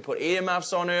morning, we put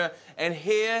earmuffs on her, and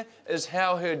here is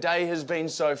how her day has been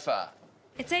so far.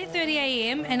 It's 8:30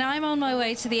 a.m. and I'm on my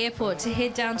way to the airport to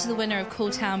head down to the winner of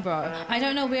Cool Town Bro. I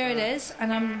don't know where it is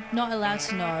and I'm not allowed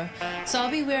to know. So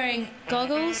I'll be wearing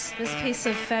goggles, this piece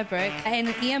of fabric,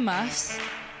 and earmuffs.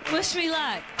 Wish me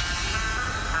luck.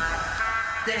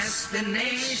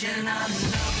 Destination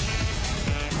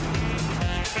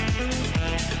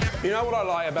You know what I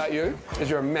like about you? Is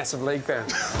you're a massive league fan.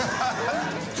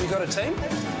 You got a team?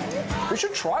 We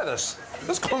should try this.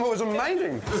 This combo was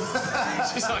amazing.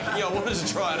 She's like, yeah, I wanted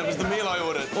to try it. It was the meal I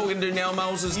ordered. What we're going to do now,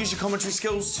 Miles, is use your commentary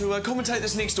skills to commentate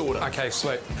this next order. Okay,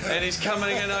 sweet. And he's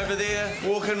coming in over there,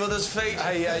 walking with his feet.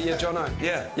 Hey, yeah, Jono.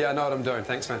 Yeah. Yeah, I know what I'm doing.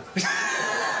 Thanks, man.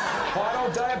 Quite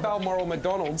old day at Balmoral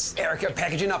McDonald's. Erica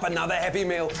packaging up another Happy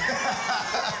Meal.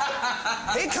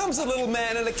 Here comes a little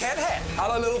man in a cat hat.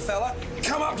 Hello, little fella.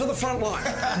 Come up to the front line.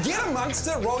 Get amongst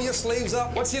it. Roll your sleeves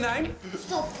up. What's your name?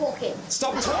 Stop talking.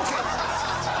 Stop talking.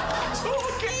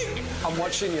 Talking? I'm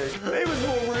watching you. He was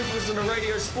more ruthless than a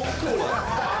radio sport caller.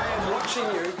 I am watching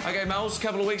you. Okay, Miles, a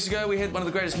couple of weeks ago, we had one of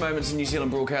the greatest moments in New Zealand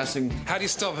broadcasting. How do you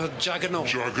stop a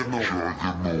juggernaut?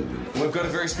 We've got a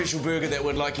very special burger that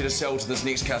we'd like you to sell to this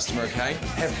next customer, okay?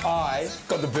 Have I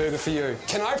got the burger for you?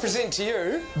 Can I present to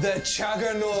you the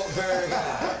Juggernaut burger?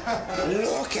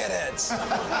 Look at it.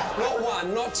 Not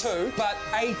one, not two, but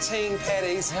 18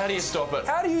 patties. How do you stop it?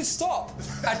 How do you stop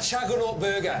a Juggernaut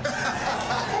burger?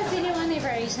 Has anyone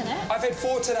ever eaten it? I've had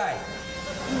 4 today.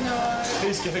 No.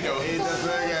 He's gonna go Eat the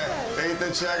burger. Eat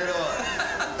the Juggernaut.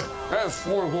 That's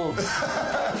 4 good.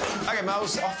 Okay,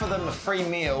 Miles, offer them a free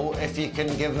meal if you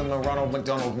can give them a Ronald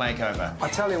McDonald makeover. I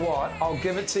tell you what, I'll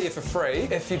give it to you for free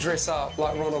if you dress up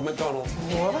like Ronald McDonald.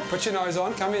 What? Put your nose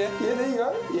on, come here. Yeah, there you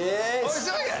go. Yes. Oh, he's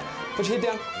doing it. Put your head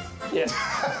down. Yeah.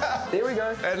 There we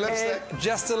go. And lipstick. And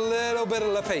just a little bit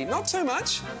of lippy. Not too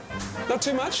much. Not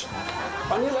too much.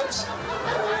 On your lips.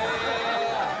 Yeah.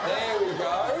 There we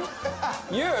go.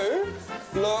 You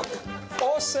look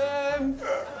awesome.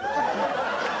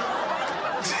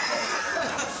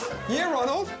 Yeah,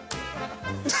 Ronald.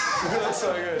 That's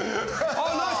so good.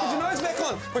 Oh, nice. Put your nose back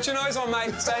on. Put your nose on,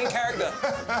 mate. Stay in character.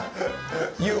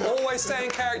 You always stay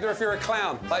in character if you're a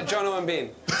clown, like Jono and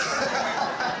Ben.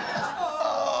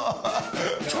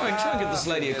 Try and give this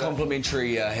lady a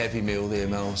complimentary Happy Meal there,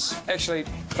 Miles. Actually,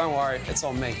 don't worry. It's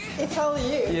on me. It's all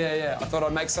you. Yeah. I thought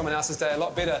I'd make someone else's day a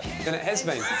lot better than it has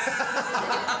been.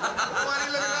 Why do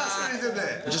you look at us when you did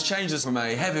that? Just change this from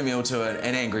a Happy Meal to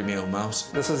an Angry Meal,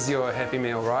 Miles. This is your Happy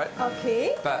Meal, right?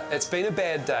 Okay. But it's been a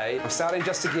bad day. I'm starting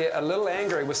just to get a little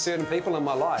angry with certain people in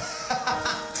my life.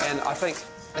 And I think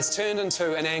it's turned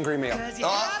into an angry meal.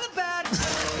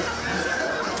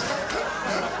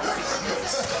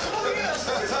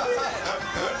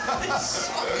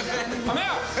 I'm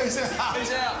out. He's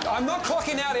out. I'm not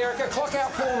clocking out, Erica. Clock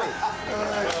out for me.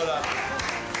 Well done.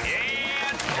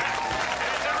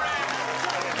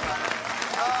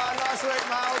 Nice work,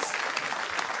 Miles.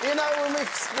 You know, when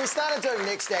we started doing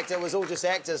Next Actor, it was all just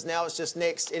actors. Now it's just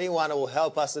Next Anyone who will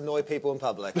help us annoy people in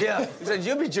public. Yeah.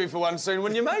 You'll be due for one soon,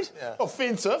 wouldn't you, mate? Yeah.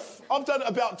 Offensive. I've done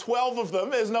about 12 of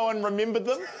them, as no one remembered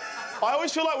them. I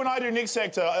always feel like when I do Next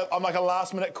Actor, I'm like a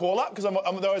last-minute call-up, because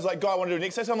they're always like, guy, I want to do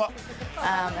Next Actor. I'm like...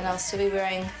 And I'll still be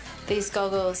wearing these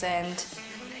goggles and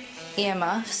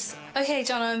earmuffs. Okay,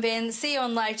 Jono and Ben, see you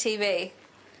on live TV.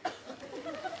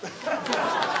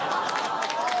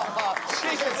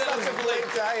 She's had such a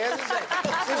bleak day, hasn't she?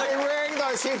 She's been wearing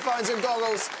those headphones and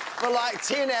goggles for like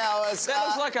 10 hours. That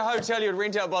looks like a hotel you'd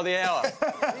rent out by the hour.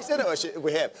 He said it.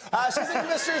 We have. She's in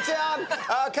Mystery Town.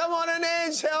 Come on in,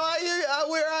 Edge. How are you?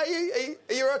 Where are you?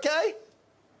 Are you okay?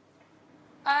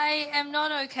 I am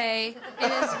not okay.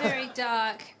 It is very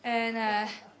dark and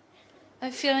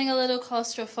I'm feeling a little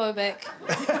claustrophobic.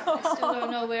 I still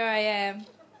don't know where I am.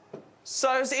 So,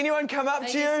 has anyone come up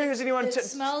to you? Has anyone... It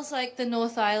smells like the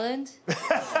North Island.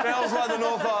 Smells like the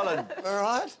North Island. All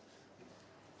right.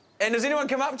 And has anyone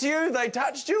come up to you? They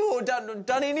touched you or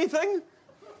done anything?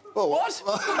 Well, what?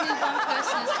 Only one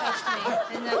person has touched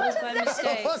me, and that was by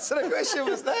mistake. What sort of question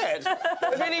was that?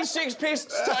 If any sex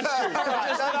pests touched you, Don't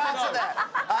answer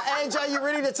that. Ange, are you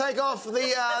ready to take off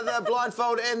the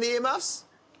blindfold and the earmuffs?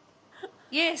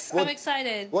 Yes, Well- I'm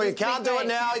excited. Well, you It's been can't do it great.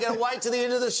 now. You're going to wait to the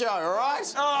end of the show, all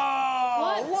right?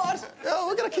 Oh, What? Oh,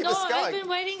 we're going to keep this No, going. I've been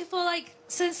waiting for like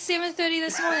since 7:30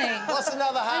 this morning. What's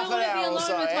another half an I hour don't or want to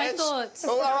so, be alone with my Ange? thoughts.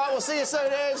 Oh, all right, we'll see you soon,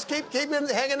 Ange. Keep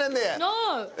hanging in there.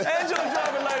 No. Angela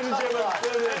Driver, ladies and gentlemen.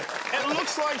 It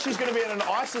looks like she's going to be in an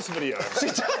ISIS video. She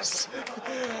does.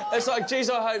 It's like, geez,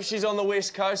 I hope she's on the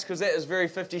West Coast, because that is very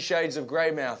 50 Shades of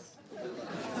Grey mouth.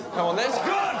 Come on, that's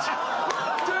good!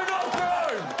 Do not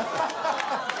groan!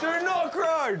 Do not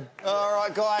groan! All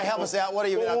right, Guy, help us out. What are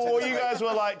you up to? Well, you guys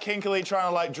were like kinkily trying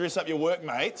to like dress up your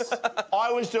workmates. I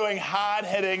was doing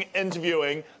hard-hitting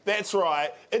interviewing. That's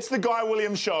right. It's the Guy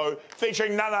Williams Show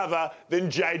featuring none other than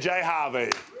JJ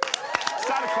Harvey.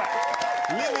 Start a clap.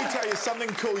 Let me tell you something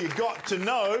cool you got to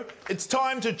know. It's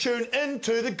time to tune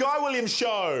into the Guy Williams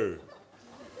Show.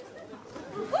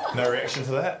 No reaction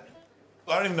to that?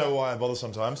 I don't even know why I bother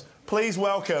sometimes. Please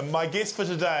welcome my guest for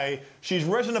today. She's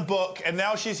written a book and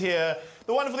now she's here.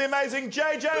 The wonderful, the amazing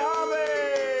JJ Harvey!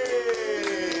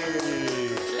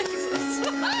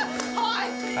 Hi.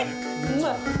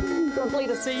 Lovely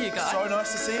to see you guys. So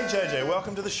nice to see you, JJ.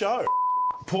 Welcome to the show.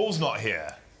 Paul's not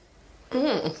here.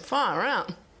 Far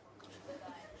out.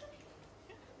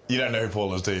 You don't know who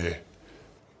Paul is, do you?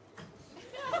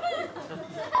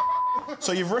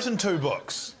 So you've written 2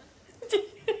 books.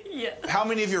 Yeah. How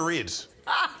many have you read?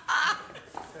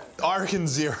 I reckon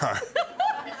 0.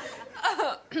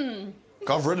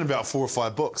 I've written about 4 or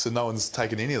 5 books and no one's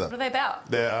taken any of them. What are they about?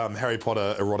 They're Harry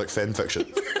Potter erotic fan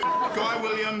fiction. Guy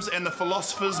Williams and the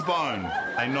Philosopher's Bone,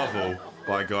 a novel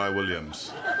by Guy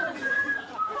Williams.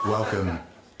 Welcome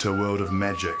to a world of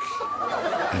magic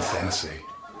and fantasy.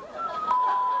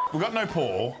 We've got no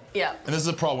Paul. Yeah. And this is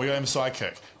a problem, we got him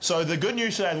sidekick. So the good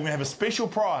news today is we're going to have a special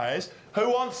prize. Who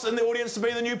wants in the audience to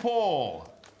be the new Paul?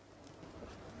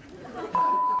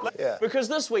 Yeah. Because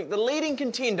this week, the leading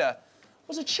contender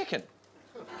was a chicken.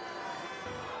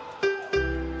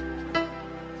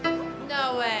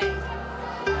 No way.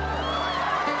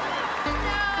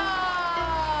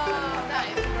 That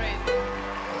is crazy.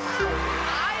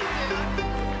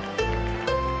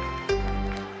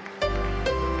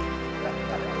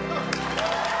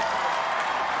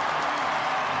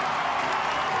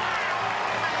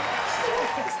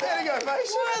 Standing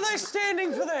ovation. Why are they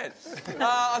standing for that?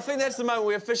 I think that's the moment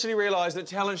we officially realise that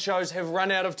talent shows have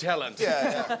run out of talent.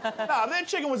 Yeah. No, that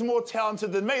chicken was more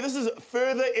talented than me. This is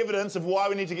further evidence of why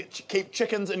we need to keep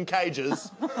chickens in cages.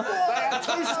 They are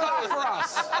too smart for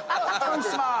us. Too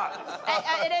smart.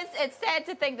 It's sad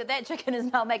to think that chicken is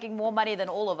now making more money than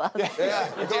all of us. Yeah,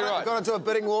 we got into a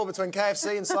bidding war between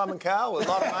KFC and Simon Cowell with a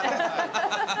lot of money.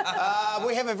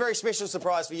 We have a very special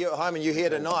surprise for you at home and you here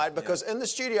tonight because in the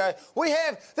studio we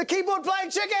have the keyboard playing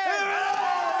chicken!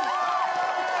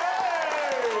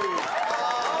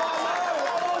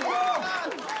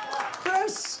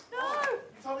 Chris!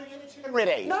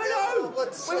 Ready? No!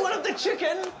 We wanted the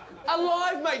chicken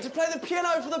alive, mate, to play the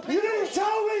piano for the people. You didn't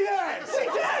tell me that! We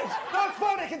did! Not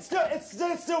fun, it's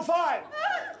still fine.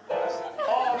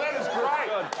 Oh, that is great.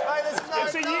 Hey, there's no,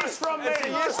 It's a yes from me. It's a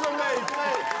yes from me.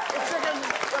 The chicken,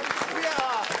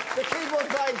 the keyboard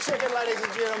playing chicken, ladies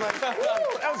and gentlemen.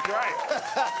 That was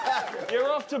great. You're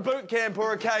off to boot camp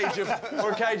or a cage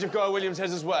if Guy Williams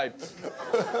has his way.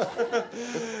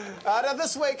 Now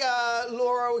this week,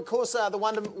 Laura, of course, the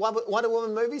Wonder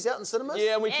Woman movie's out in cinemas.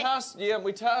 Yeah, we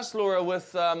tasked Laura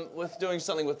with doing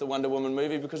something with the Wonder Woman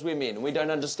movie because we're men and we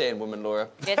don't understand women, Laura.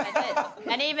 Yes, I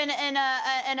did. And even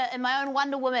in my own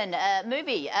Wonder Woman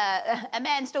movie, a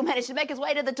man still managed to make his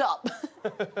way to the top.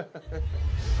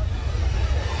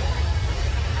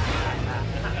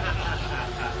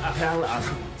 Tell us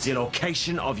the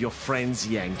location of your friend's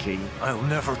Yankee. I'll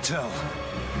never tell.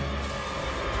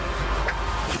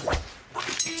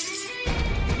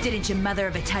 Didn't your mother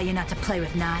ever tell you not to play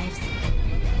with knives?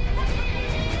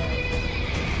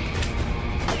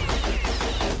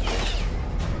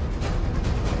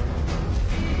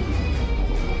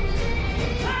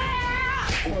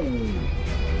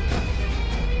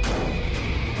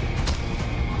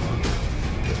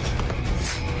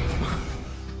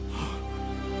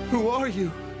 Who are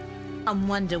you? I'm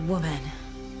Wonder Woman.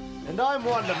 And I'm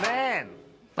Wonder Man.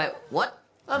 Wait, what?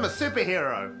 I'm a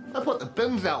superhero. I put the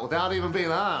bins out without even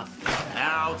being asked.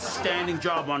 Outstanding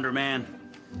job, Wonder Man.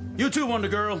 You too, Wonder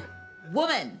Girl.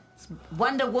 Woman. It's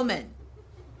Wonder Woman.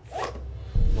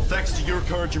 Thanks to your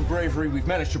courage and bravery, we've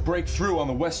managed to break through on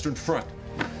the Western Front.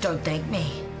 Don't thank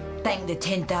me. Thank the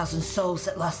 10,000 souls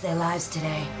that lost their lives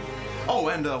today. Oh,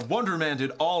 and Wonder Man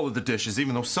did all of the dishes,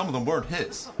 even though some of them weren't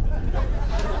his.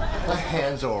 My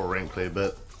hands are all wrinkly,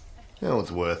 but you know,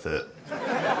 it's worth it.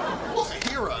 What's a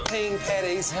hero? Peeing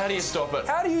patties. How do you stop it?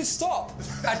 How do you stop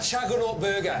a Juggernaut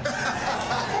burger?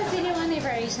 Has anyone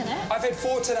ever eaten it? I've had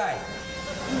 4 today.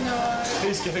 No.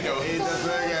 He's gonna go eat the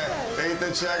burger, eat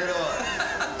the Juggernaut.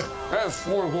 That's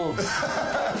 4 good.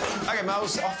 Okay,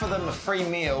 Miles, offer them a free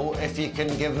meal if you can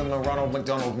give them a Ronald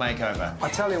McDonald makeover. I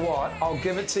tell you what, I'll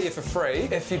give it to you for free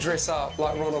if you dress up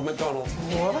like Ronald McDonald.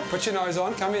 What? Put your nose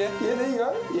on, come here. Yeah, there you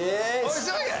go. Yes. Oh, he's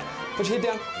doing it. Put your head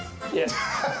down.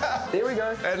 Yeah. There we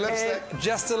go. And lipstick. And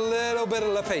just a little bit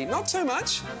of lippy. Not too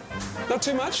much. Not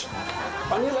too much.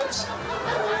 On your lips.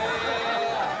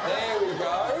 Yeah. There we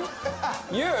go.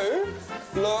 You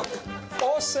look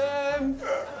awesome.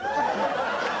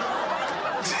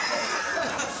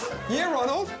 Yeah,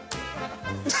 Ronald.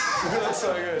 That's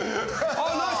so good.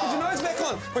 Oh, nice. Put your nose back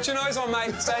on. Put your nose on,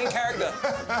 mate. Stay in character.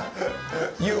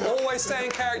 You always stay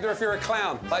in character if you're a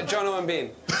clown, like Jono and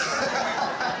Ben.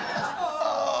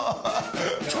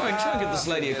 Try and get this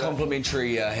lady a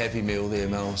complimentary Happy Meal there,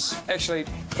 Miles. Actually,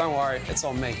 don't worry. It's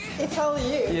on me. It's all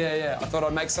you. Yeah. I thought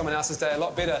I'd make someone else's day a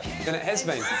lot better than it has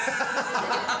been.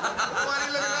 Why do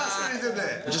you look at us when he did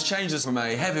that? Just change this from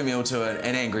a Happy Meal to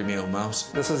an Angry Meal,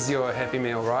 Miles. This is your happy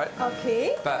meal, right?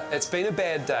 Okay. But it's been a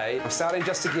bad day. I'm starting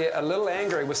just to get a little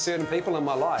angry with certain people in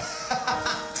my life.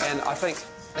 And I think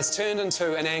it's turned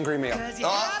into an angry meal.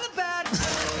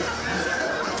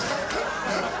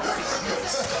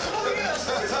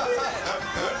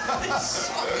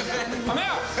 I'm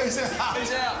out. He's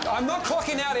out. I'm not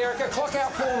clocking out, Erica. Clock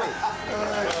out for me.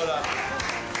 Well done.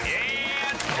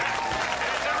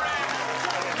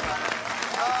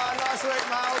 Nice work,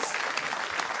 Miles.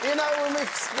 You know, when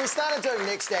we started doing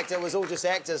Next Actor, it was all just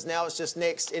actors. Now it's just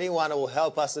next anyone who will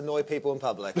help us annoy people in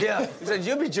public. Yeah. He said,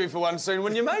 you'll be due for one soon,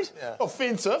 wouldn't you, mate? Yeah.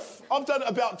 Offensive. I've done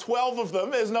about 12 of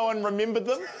them, as no one remembered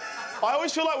them. I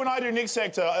always feel like when I do Next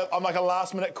Actor, I'm like a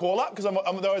last-minute call-up, because they're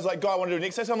always like, guy, I want to do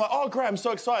Next Actor. I'm like, oh, great, I'm so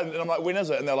excited. And I'm like, when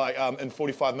is it? And they're like, in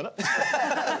 45 minutes.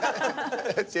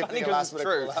 It's definitely a last-minute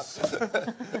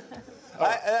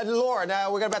call-up. Laura,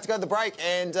 now we're about to go to the break,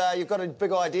 and you've got a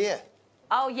big idea.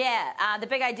 Oh, yeah. The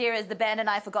big idea is the band and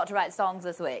I forgot to write songs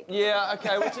this week. Yeah,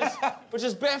 OK, which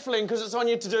is baffling because it's on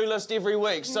your to-do list every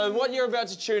week. So what you're about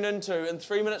to tune into in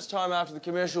 3 minutes' time after the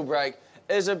commercial break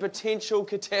is a potential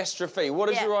catastrophe. What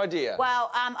is your idea?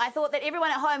 Well, I thought that everyone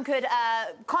at home could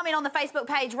comment on the Facebook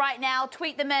page right now,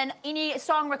 tweet them in any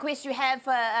song requests you have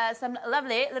for some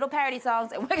lovely little parody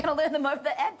songs, and we're going to learn them over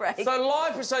the ad break.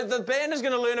 So the band is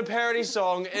going to learn a parody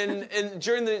song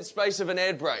during the space of an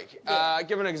ad break. Yeah.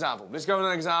 Give an example. Let's go with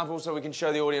an example so we can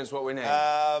show the audience what we need.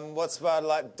 What's about,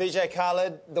 like, DJ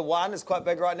Khaled, The One is quite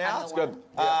big right now. That's good.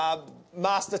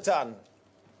 Master Ton.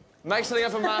 Make something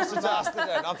up for Master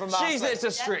Ton. I'm from Master. Jeez, that's a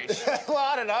stretch. Well,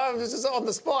 I don't know. I'm just on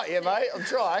the spot here, mate. I'm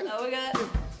trying. Oh, we got it.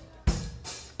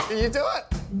 Can you do it?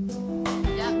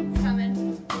 Yep, it's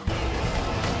coming.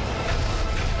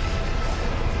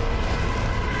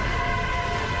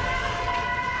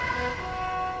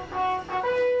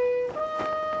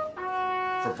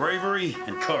 For bravery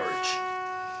and courage.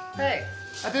 Hey,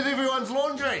 I did everyone's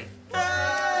laundry.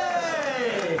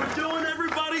 Hey! We're doing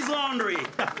everybody's laundry.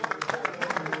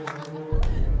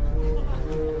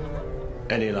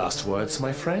 Any last words,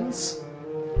 my friends?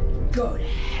 Go to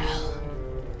hell.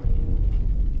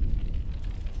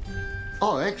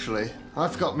 Oh, actually, I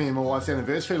forgot me and my wife's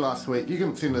anniversary last week. You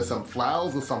can send her some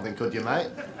flowers or something, could you, mate?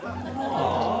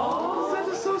 Oh, that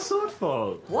is so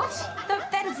thoughtful. What?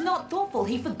 That is not thoughtful.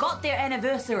 He forgot their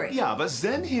anniversary. Yeah, but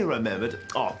then he remembered.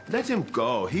 Oh, let him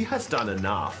go. He has done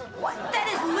enough. What? That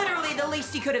is literally the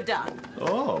least he could have done.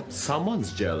 Oh,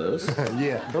 someone's jealous.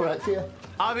 Yeah, all right, see ya.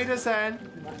 Auf Wiedersehen.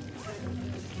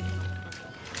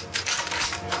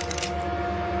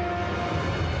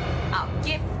 Oh,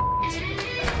 get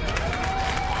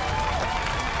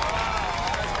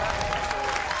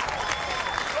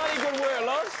Bloody good work,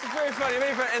 Loz. It's very funny,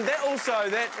 very funny. And that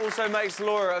also makes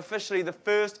Laura officially the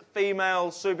first female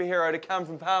superhero to come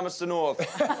from Palmerston North.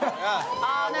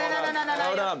 Oh, no.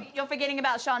 Well done. You're forgetting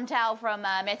about Chantal from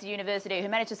Massey University, who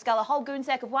managed to scull a whole goon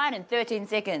sack of wine in 13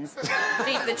 seconds.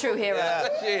 She's the true hero. Yeah.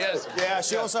 She is. Yeah,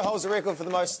 she also holds the record for the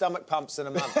most stomach pumps in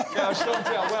a month. Yeah,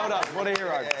 Chantal, well done. What a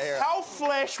hero. How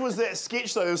flash was that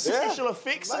sketch, though? The special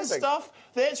effects amazing. and stuff.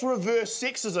 That's reverse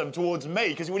sexism towards me,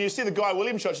 because when you see the Guy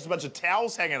Williams shot, just a bunch of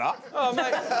towels hanging up. Oh,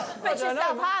 mate. push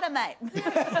yourself harder, mate.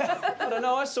 I don't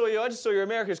know. I just saw your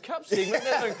America's Cup segment.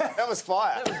 That was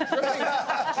fire.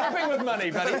 Dripping with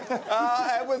money, buddy.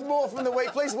 And with more from the week,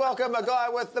 please welcome a guy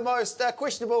with the most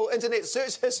questionable internet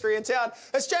search history in town.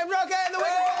 It's James Rocker and the week.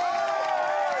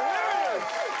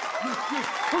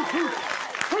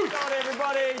 Hello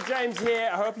everybody, James here.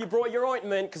 I hope you brought your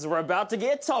ointment because we're about to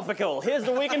get topical. Here's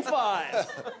the week in 5.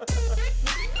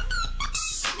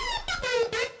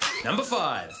 Number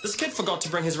 5. This kid forgot to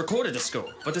bring his recorder to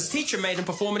school, but his teacher made him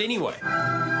perform it anyway.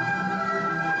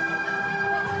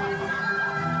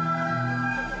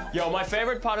 Yo, my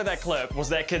favourite part of that clip was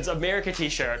that kid's America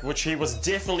t-shirt, which he was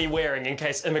definitely wearing in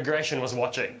case immigration was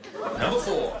watching. Number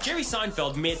 4. Jerry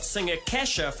Seinfeld met singer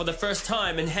Kesha for the first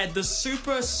time and had this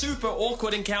super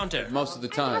awkward encounter. Most of the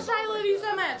time. Gosh, I love you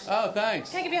so much. Oh,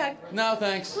 thanks. Can I give you a hug? No,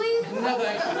 thanks. Please? No,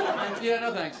 thanks. Yeah,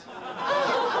 no, thanks.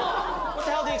 What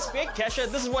the hell do you expect, Kesha?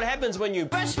 This is what happens when you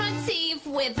Brush my teeth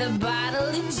with a bottle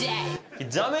of Jack. You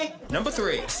dummy. Number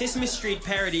 3. Sesame Street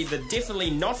parodied the definitely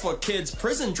not for kids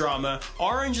prison drama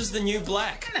Orange is the New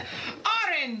Black.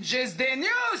 Orange is the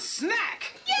new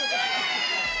snack.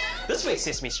 This week's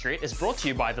Sesame Street is brought to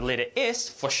you by the letter S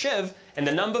for Shiv and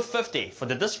the number 50 for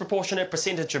the disproportionate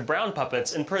percentage of brown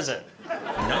puppets in prison.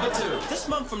 Number 2. This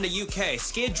mum from the UK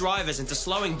scared drivers into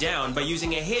slowing down by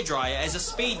using a hairdryer as a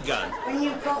speed gun. When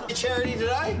you've got your charity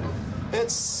today,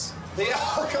 it's the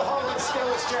Alcohol in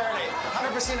Schools charity.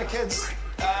 100% of kids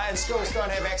in schools don't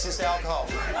have access to alcohol.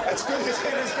 It's good. It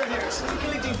is good news.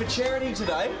 Collecting for charity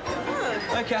today.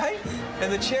 Okay.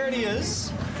 And the charity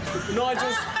is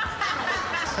Nigel's...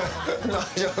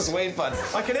 Nigel's weed fund.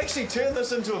 I can actually turn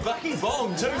this into a bucky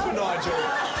bomb too for Nigel.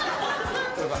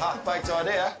 Bit of a half-baked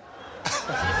idea.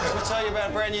 Can we tell you about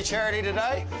a brand new charity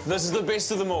today? This is the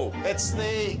best of them all. It's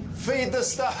the Feed the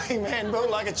Starving Man Built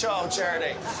Like a Child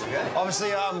charity. Okay.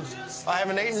 Obviously, I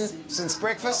haven't eaten since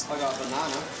breakfast. I got a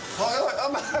banana.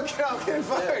 I'm getting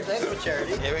food. Yeah, that's for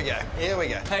charity. Here we go. Here we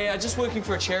go. Hey, just working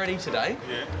for a charity today.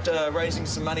 Yeah. Raising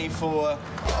some money for...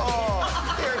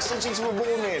 Hair extensions for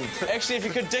bald men. Actually, if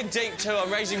you could dig deep too, I'm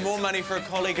raising more money for a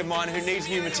colleague of mine who needs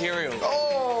new material.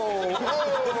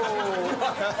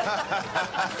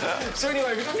 So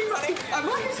anyway, have you got any money? I'm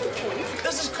not some money.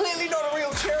 This is clearly not a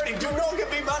real charity. Do not give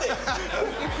me money.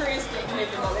 Your career's making me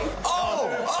the money.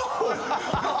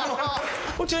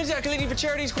 Well, turns out collecting for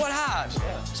charity is quite hard,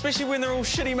 especially when they're all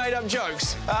shitty made-up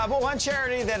jokes. But one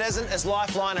charity that isn't is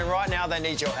Lifeline, and right now they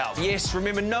need your help. Yes,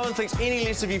 remember, no one thinks any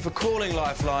less of you for calling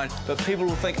Lifeline, but people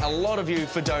will think a lot of you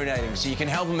for donating, so you can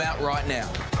help them out right now.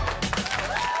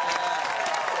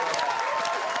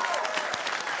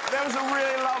 That was a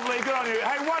really lovely, good on you.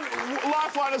 Hey,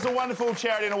 Lifeline is a wonderful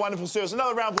charity and a wonderful service.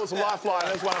 Another round of applause for Lifeline.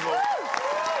 That's wonderful.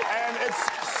 And it's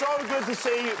so good to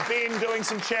see Ben doing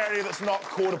some charity that's not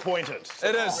court-appointed.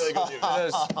 It is. Really good news. It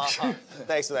is.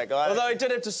 Thanks for that, guy. Although he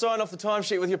did have to sign off the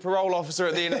timesheet with your parole officer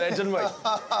at the end of that, didn't we?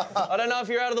 I don't know if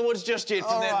you're out of the woods just yet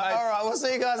from that, mate. All right, we'll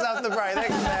see you guys after the break.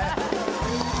 Thanks for that.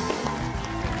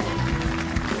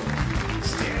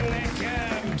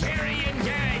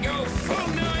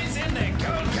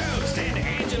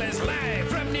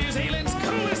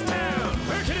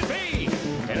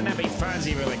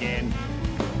 Fonzieville again.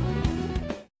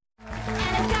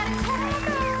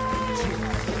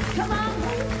 Come on,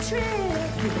 make the trip.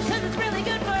 Cause it's really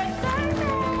good for a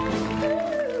Thursday.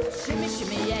 Shimmy,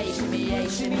 shimmy, yay, shimmy, yay,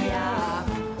 shimmy, yeah.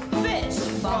 Fish,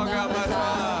 bong on my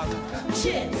top.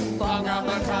 Chips, bong on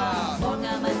my top. Bong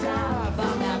on my top,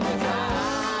 bong on my top.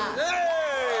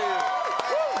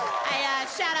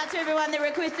 Shout out to everyone that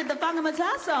requested the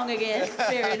Whangamata song again.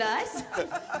 Very nice.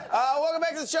 Welcome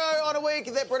back to the show. On a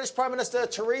week that British Prime Minister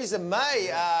Theresa May,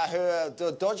 her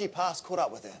dodgy past caught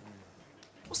up with her.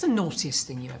 What's the naughtiest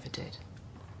thing you ever did?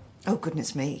 Oh,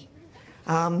 goodness me.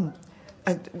 Well,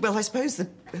 I suppose the...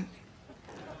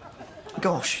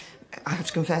 Gosh, I have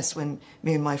to confess, when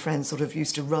me and my friends sort of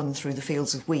used to run through the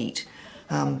fields of wheat,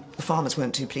 the farmers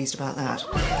weren't too pleased about that.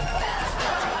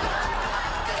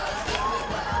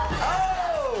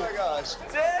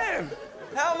 Damn!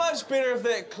 How much better if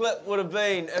that clip would have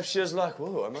been if she was like,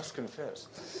 whoa, I must confess,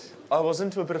 I was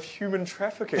into a bit of human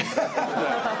trafficking.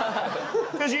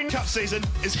 Because cup season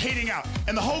is heating up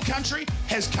and the whole country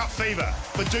has cup fever.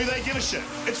 But do they give a shit?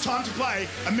 It's time to play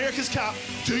America's Cup.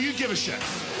 Do you give a shit?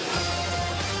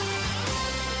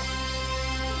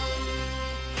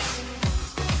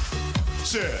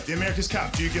 Sir, the America's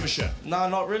Cup, do you give a shit? No,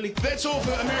 not really. That's all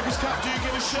for America's Cup. Do you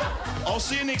give a shit? I'll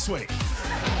see you next week.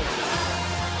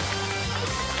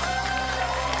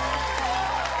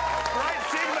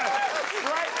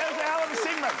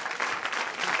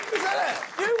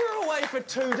 away for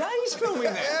 2 days filming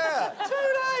that. Yeah. 2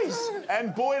 days.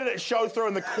 And boy, did it show through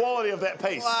in the quality of that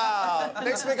piece. Wow.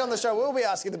 Next week on the show, we'll be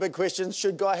asking the big questions.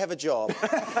 Should Guy have a job?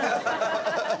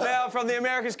 Now, from the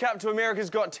America's Cup to America's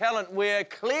Got Talent, where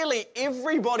clearly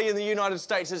everybody in the United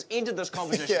States has entered this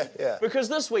competition. Yeah. Because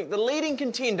this week, the leading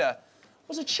contender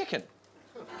was a chicken.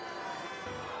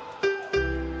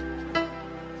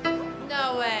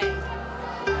 No way.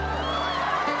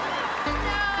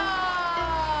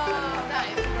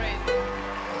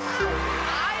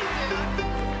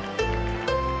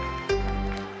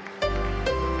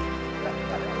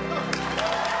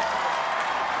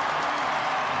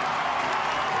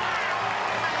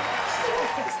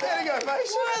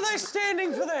 Why are they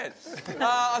standing for that?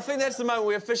 I think that's the moment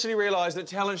we officially realise that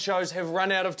talent shows have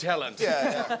run out of talent.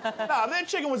 Yeah. No, that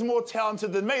chicken was more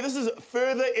talented than me. This is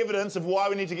further evidence of why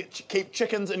we need to keep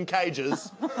chickens in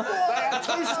cages. They are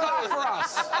too smart for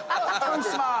us. Too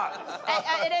smart.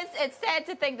 It's sad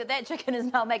to think that that chicken is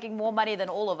now making more money than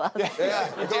all of us. Yeah.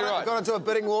 We've got into a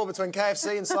bidding war between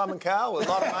KFC and Simon Cowell with a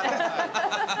lot of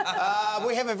money.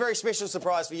 We have a very special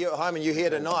surprise for you at home and you here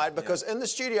tonight because in the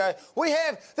studio we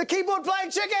have the keyboard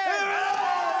playing chicken!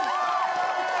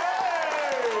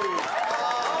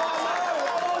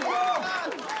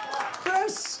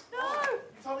 Chris!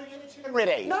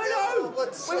 Ready? No!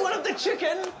 We wanted the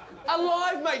chicken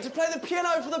alive, mate, to play the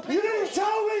piano for the people. You didn't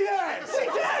tell me that! We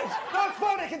did! Not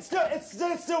funny, it's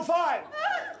still fine.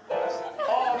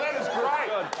 Oh, that is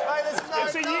great. Hey,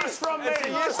 it's a yes from me. It's a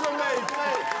yes from me.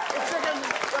 The chicken,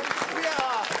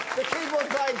 the keyboard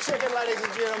playing chicken, ladies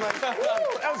and gentlemen.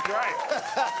 That was great.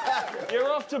 You're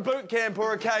off to boot camp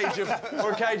or a cage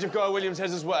if Guy Williams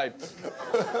has his way.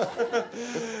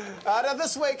 Now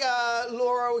this week,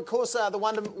 Laura, of course, the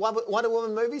Wonder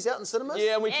Woman movie's out in cinemas.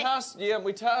 Yeah, we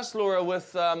tasked Laura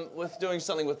with doing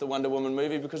something with the Wonder Woman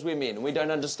movie because we're men and we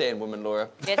don't understand women, Laura.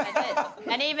 Yes, I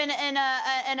did. And even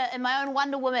in my own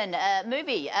Wonder Woman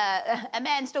movie, a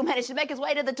man still managed to make his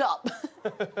way to the top.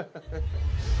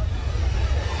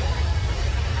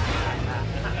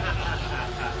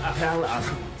 Tell us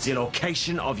the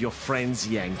location of your friend's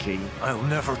Yankee. I'll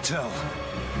never tell.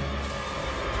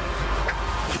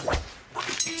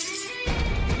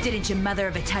 Didn't your mother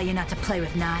ever tell you not to play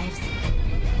with knives?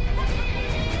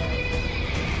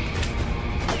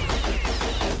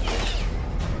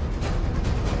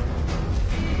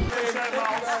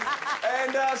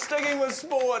 And sticking with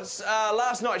sports,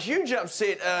 last night, huge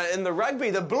upset in the rugby.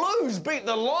 The Blues beat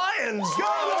the Lions. Go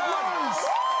the Blues!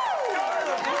 Go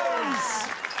the Blues!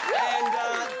 And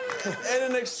in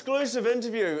an exclusive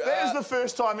interview... That is the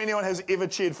first time anyone has ever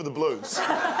cheered for the Blues.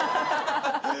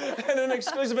 In an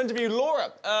exclusive interview,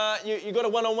 Laura, you got a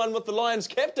one-on-one with the Lions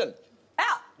captain.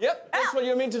 Out. Yep, that's what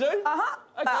you're meant to do? Uh-huh.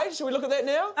 Okay, shall we look at that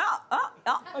now?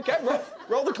 Okay,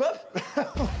 roll the clip.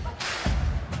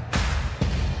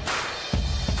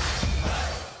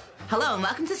 Hello and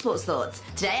welcome to Sports Thoughts.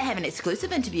 Today I have an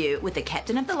exclusive interview with the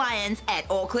captain of the Lions at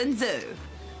Auckland Zoo.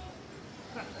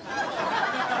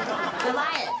 The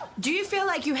Lions. Do you feel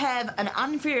like you have an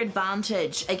unfair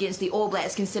advantage against the All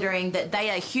Blacks considering that they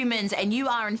are humans and you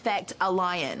are in fact a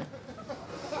lion?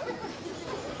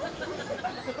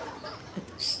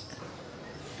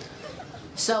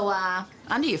 So,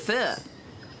 under your fur,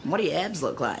 what do your abs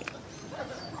look like?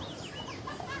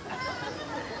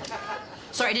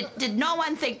 Sorry, did no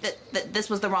one think that this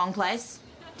was the wrong place?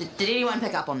 Did anyone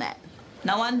pick up on that?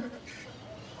 No one?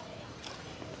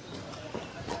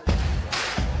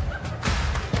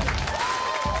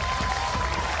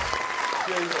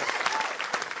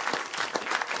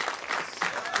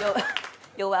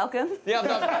 You're welcome. Yeah,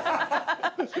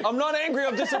 I'm not angry,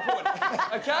 I'm disappointed.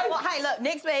 Okay? Well, hey, look,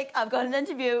 next week I've got an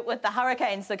interview with the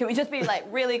Hurricanes, so can we just be, like,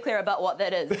 really clear about what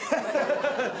that is?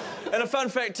 And a fun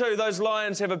fact, too, those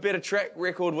Lions have a better track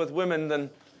record with women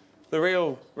than the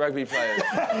real rugby players.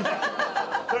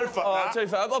 Too far. Too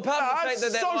far. Well, apart from the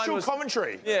fact that line social was...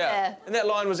 commentary. Yeah. And that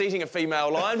lion was eating a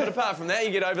female lion, but apart from that,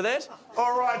 you get over that.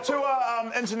 All right, to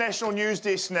our international news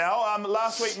desk now.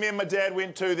 Last week, me and my dad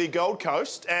went to the Gold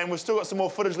Coast, and we've still got some more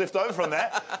footage left over from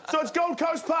that. So it's Gold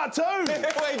Coast Part 2. Here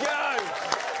we go.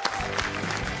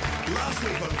 Last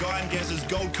week on Guy and Gaz's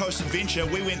Gold Coast adventure,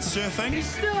 we went surfing. He's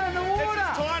still in the water.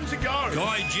 It's time to go.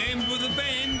 Guy jammed with a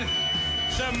bend.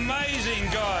 It's amazing,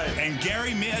 Guy. And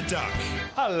Gary met a duck.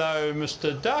 Hello,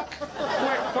 Mr. Duck.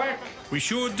 Quack, quack. We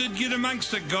sure did get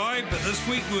amongst it, Guy, but this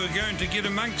week we're going to get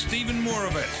amongst even more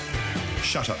of it.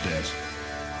 Shut up, Dad.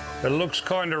 It looks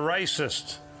kind of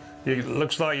racist. It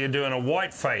looks like you're doing a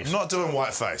white face. I'm not doing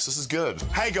white face. This is good.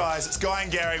 Hey guys, it's Guy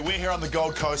and Gary. We're here on the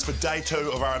Gold Coast for day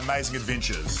 2 of our amazing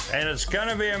adventures. And it's going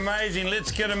to be amazing.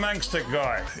 Let's get amongst it,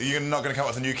 Guy. Are you not going to come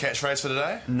up with a new catchphrase for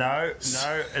today? No,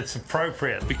 it's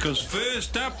appropriate. Because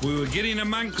first up, we were getting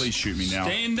amongst... Please shoot me now.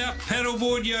 Stand-up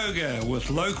paddleboard yoga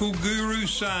with local guru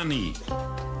Sani.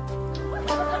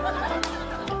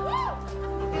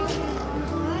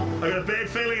 I got a bad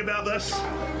feeling about this.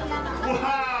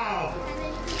 Wow!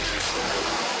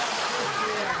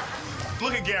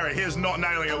 Look at Gary, he is not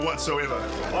nailing it whatsoever.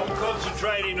 I'm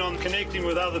concentrating on connecting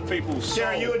with other people's souls.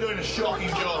 Gary, you are doing a shocking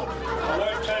job. I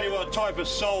won't tell you what type of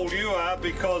soul you are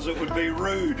because it would be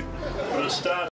rude for a start.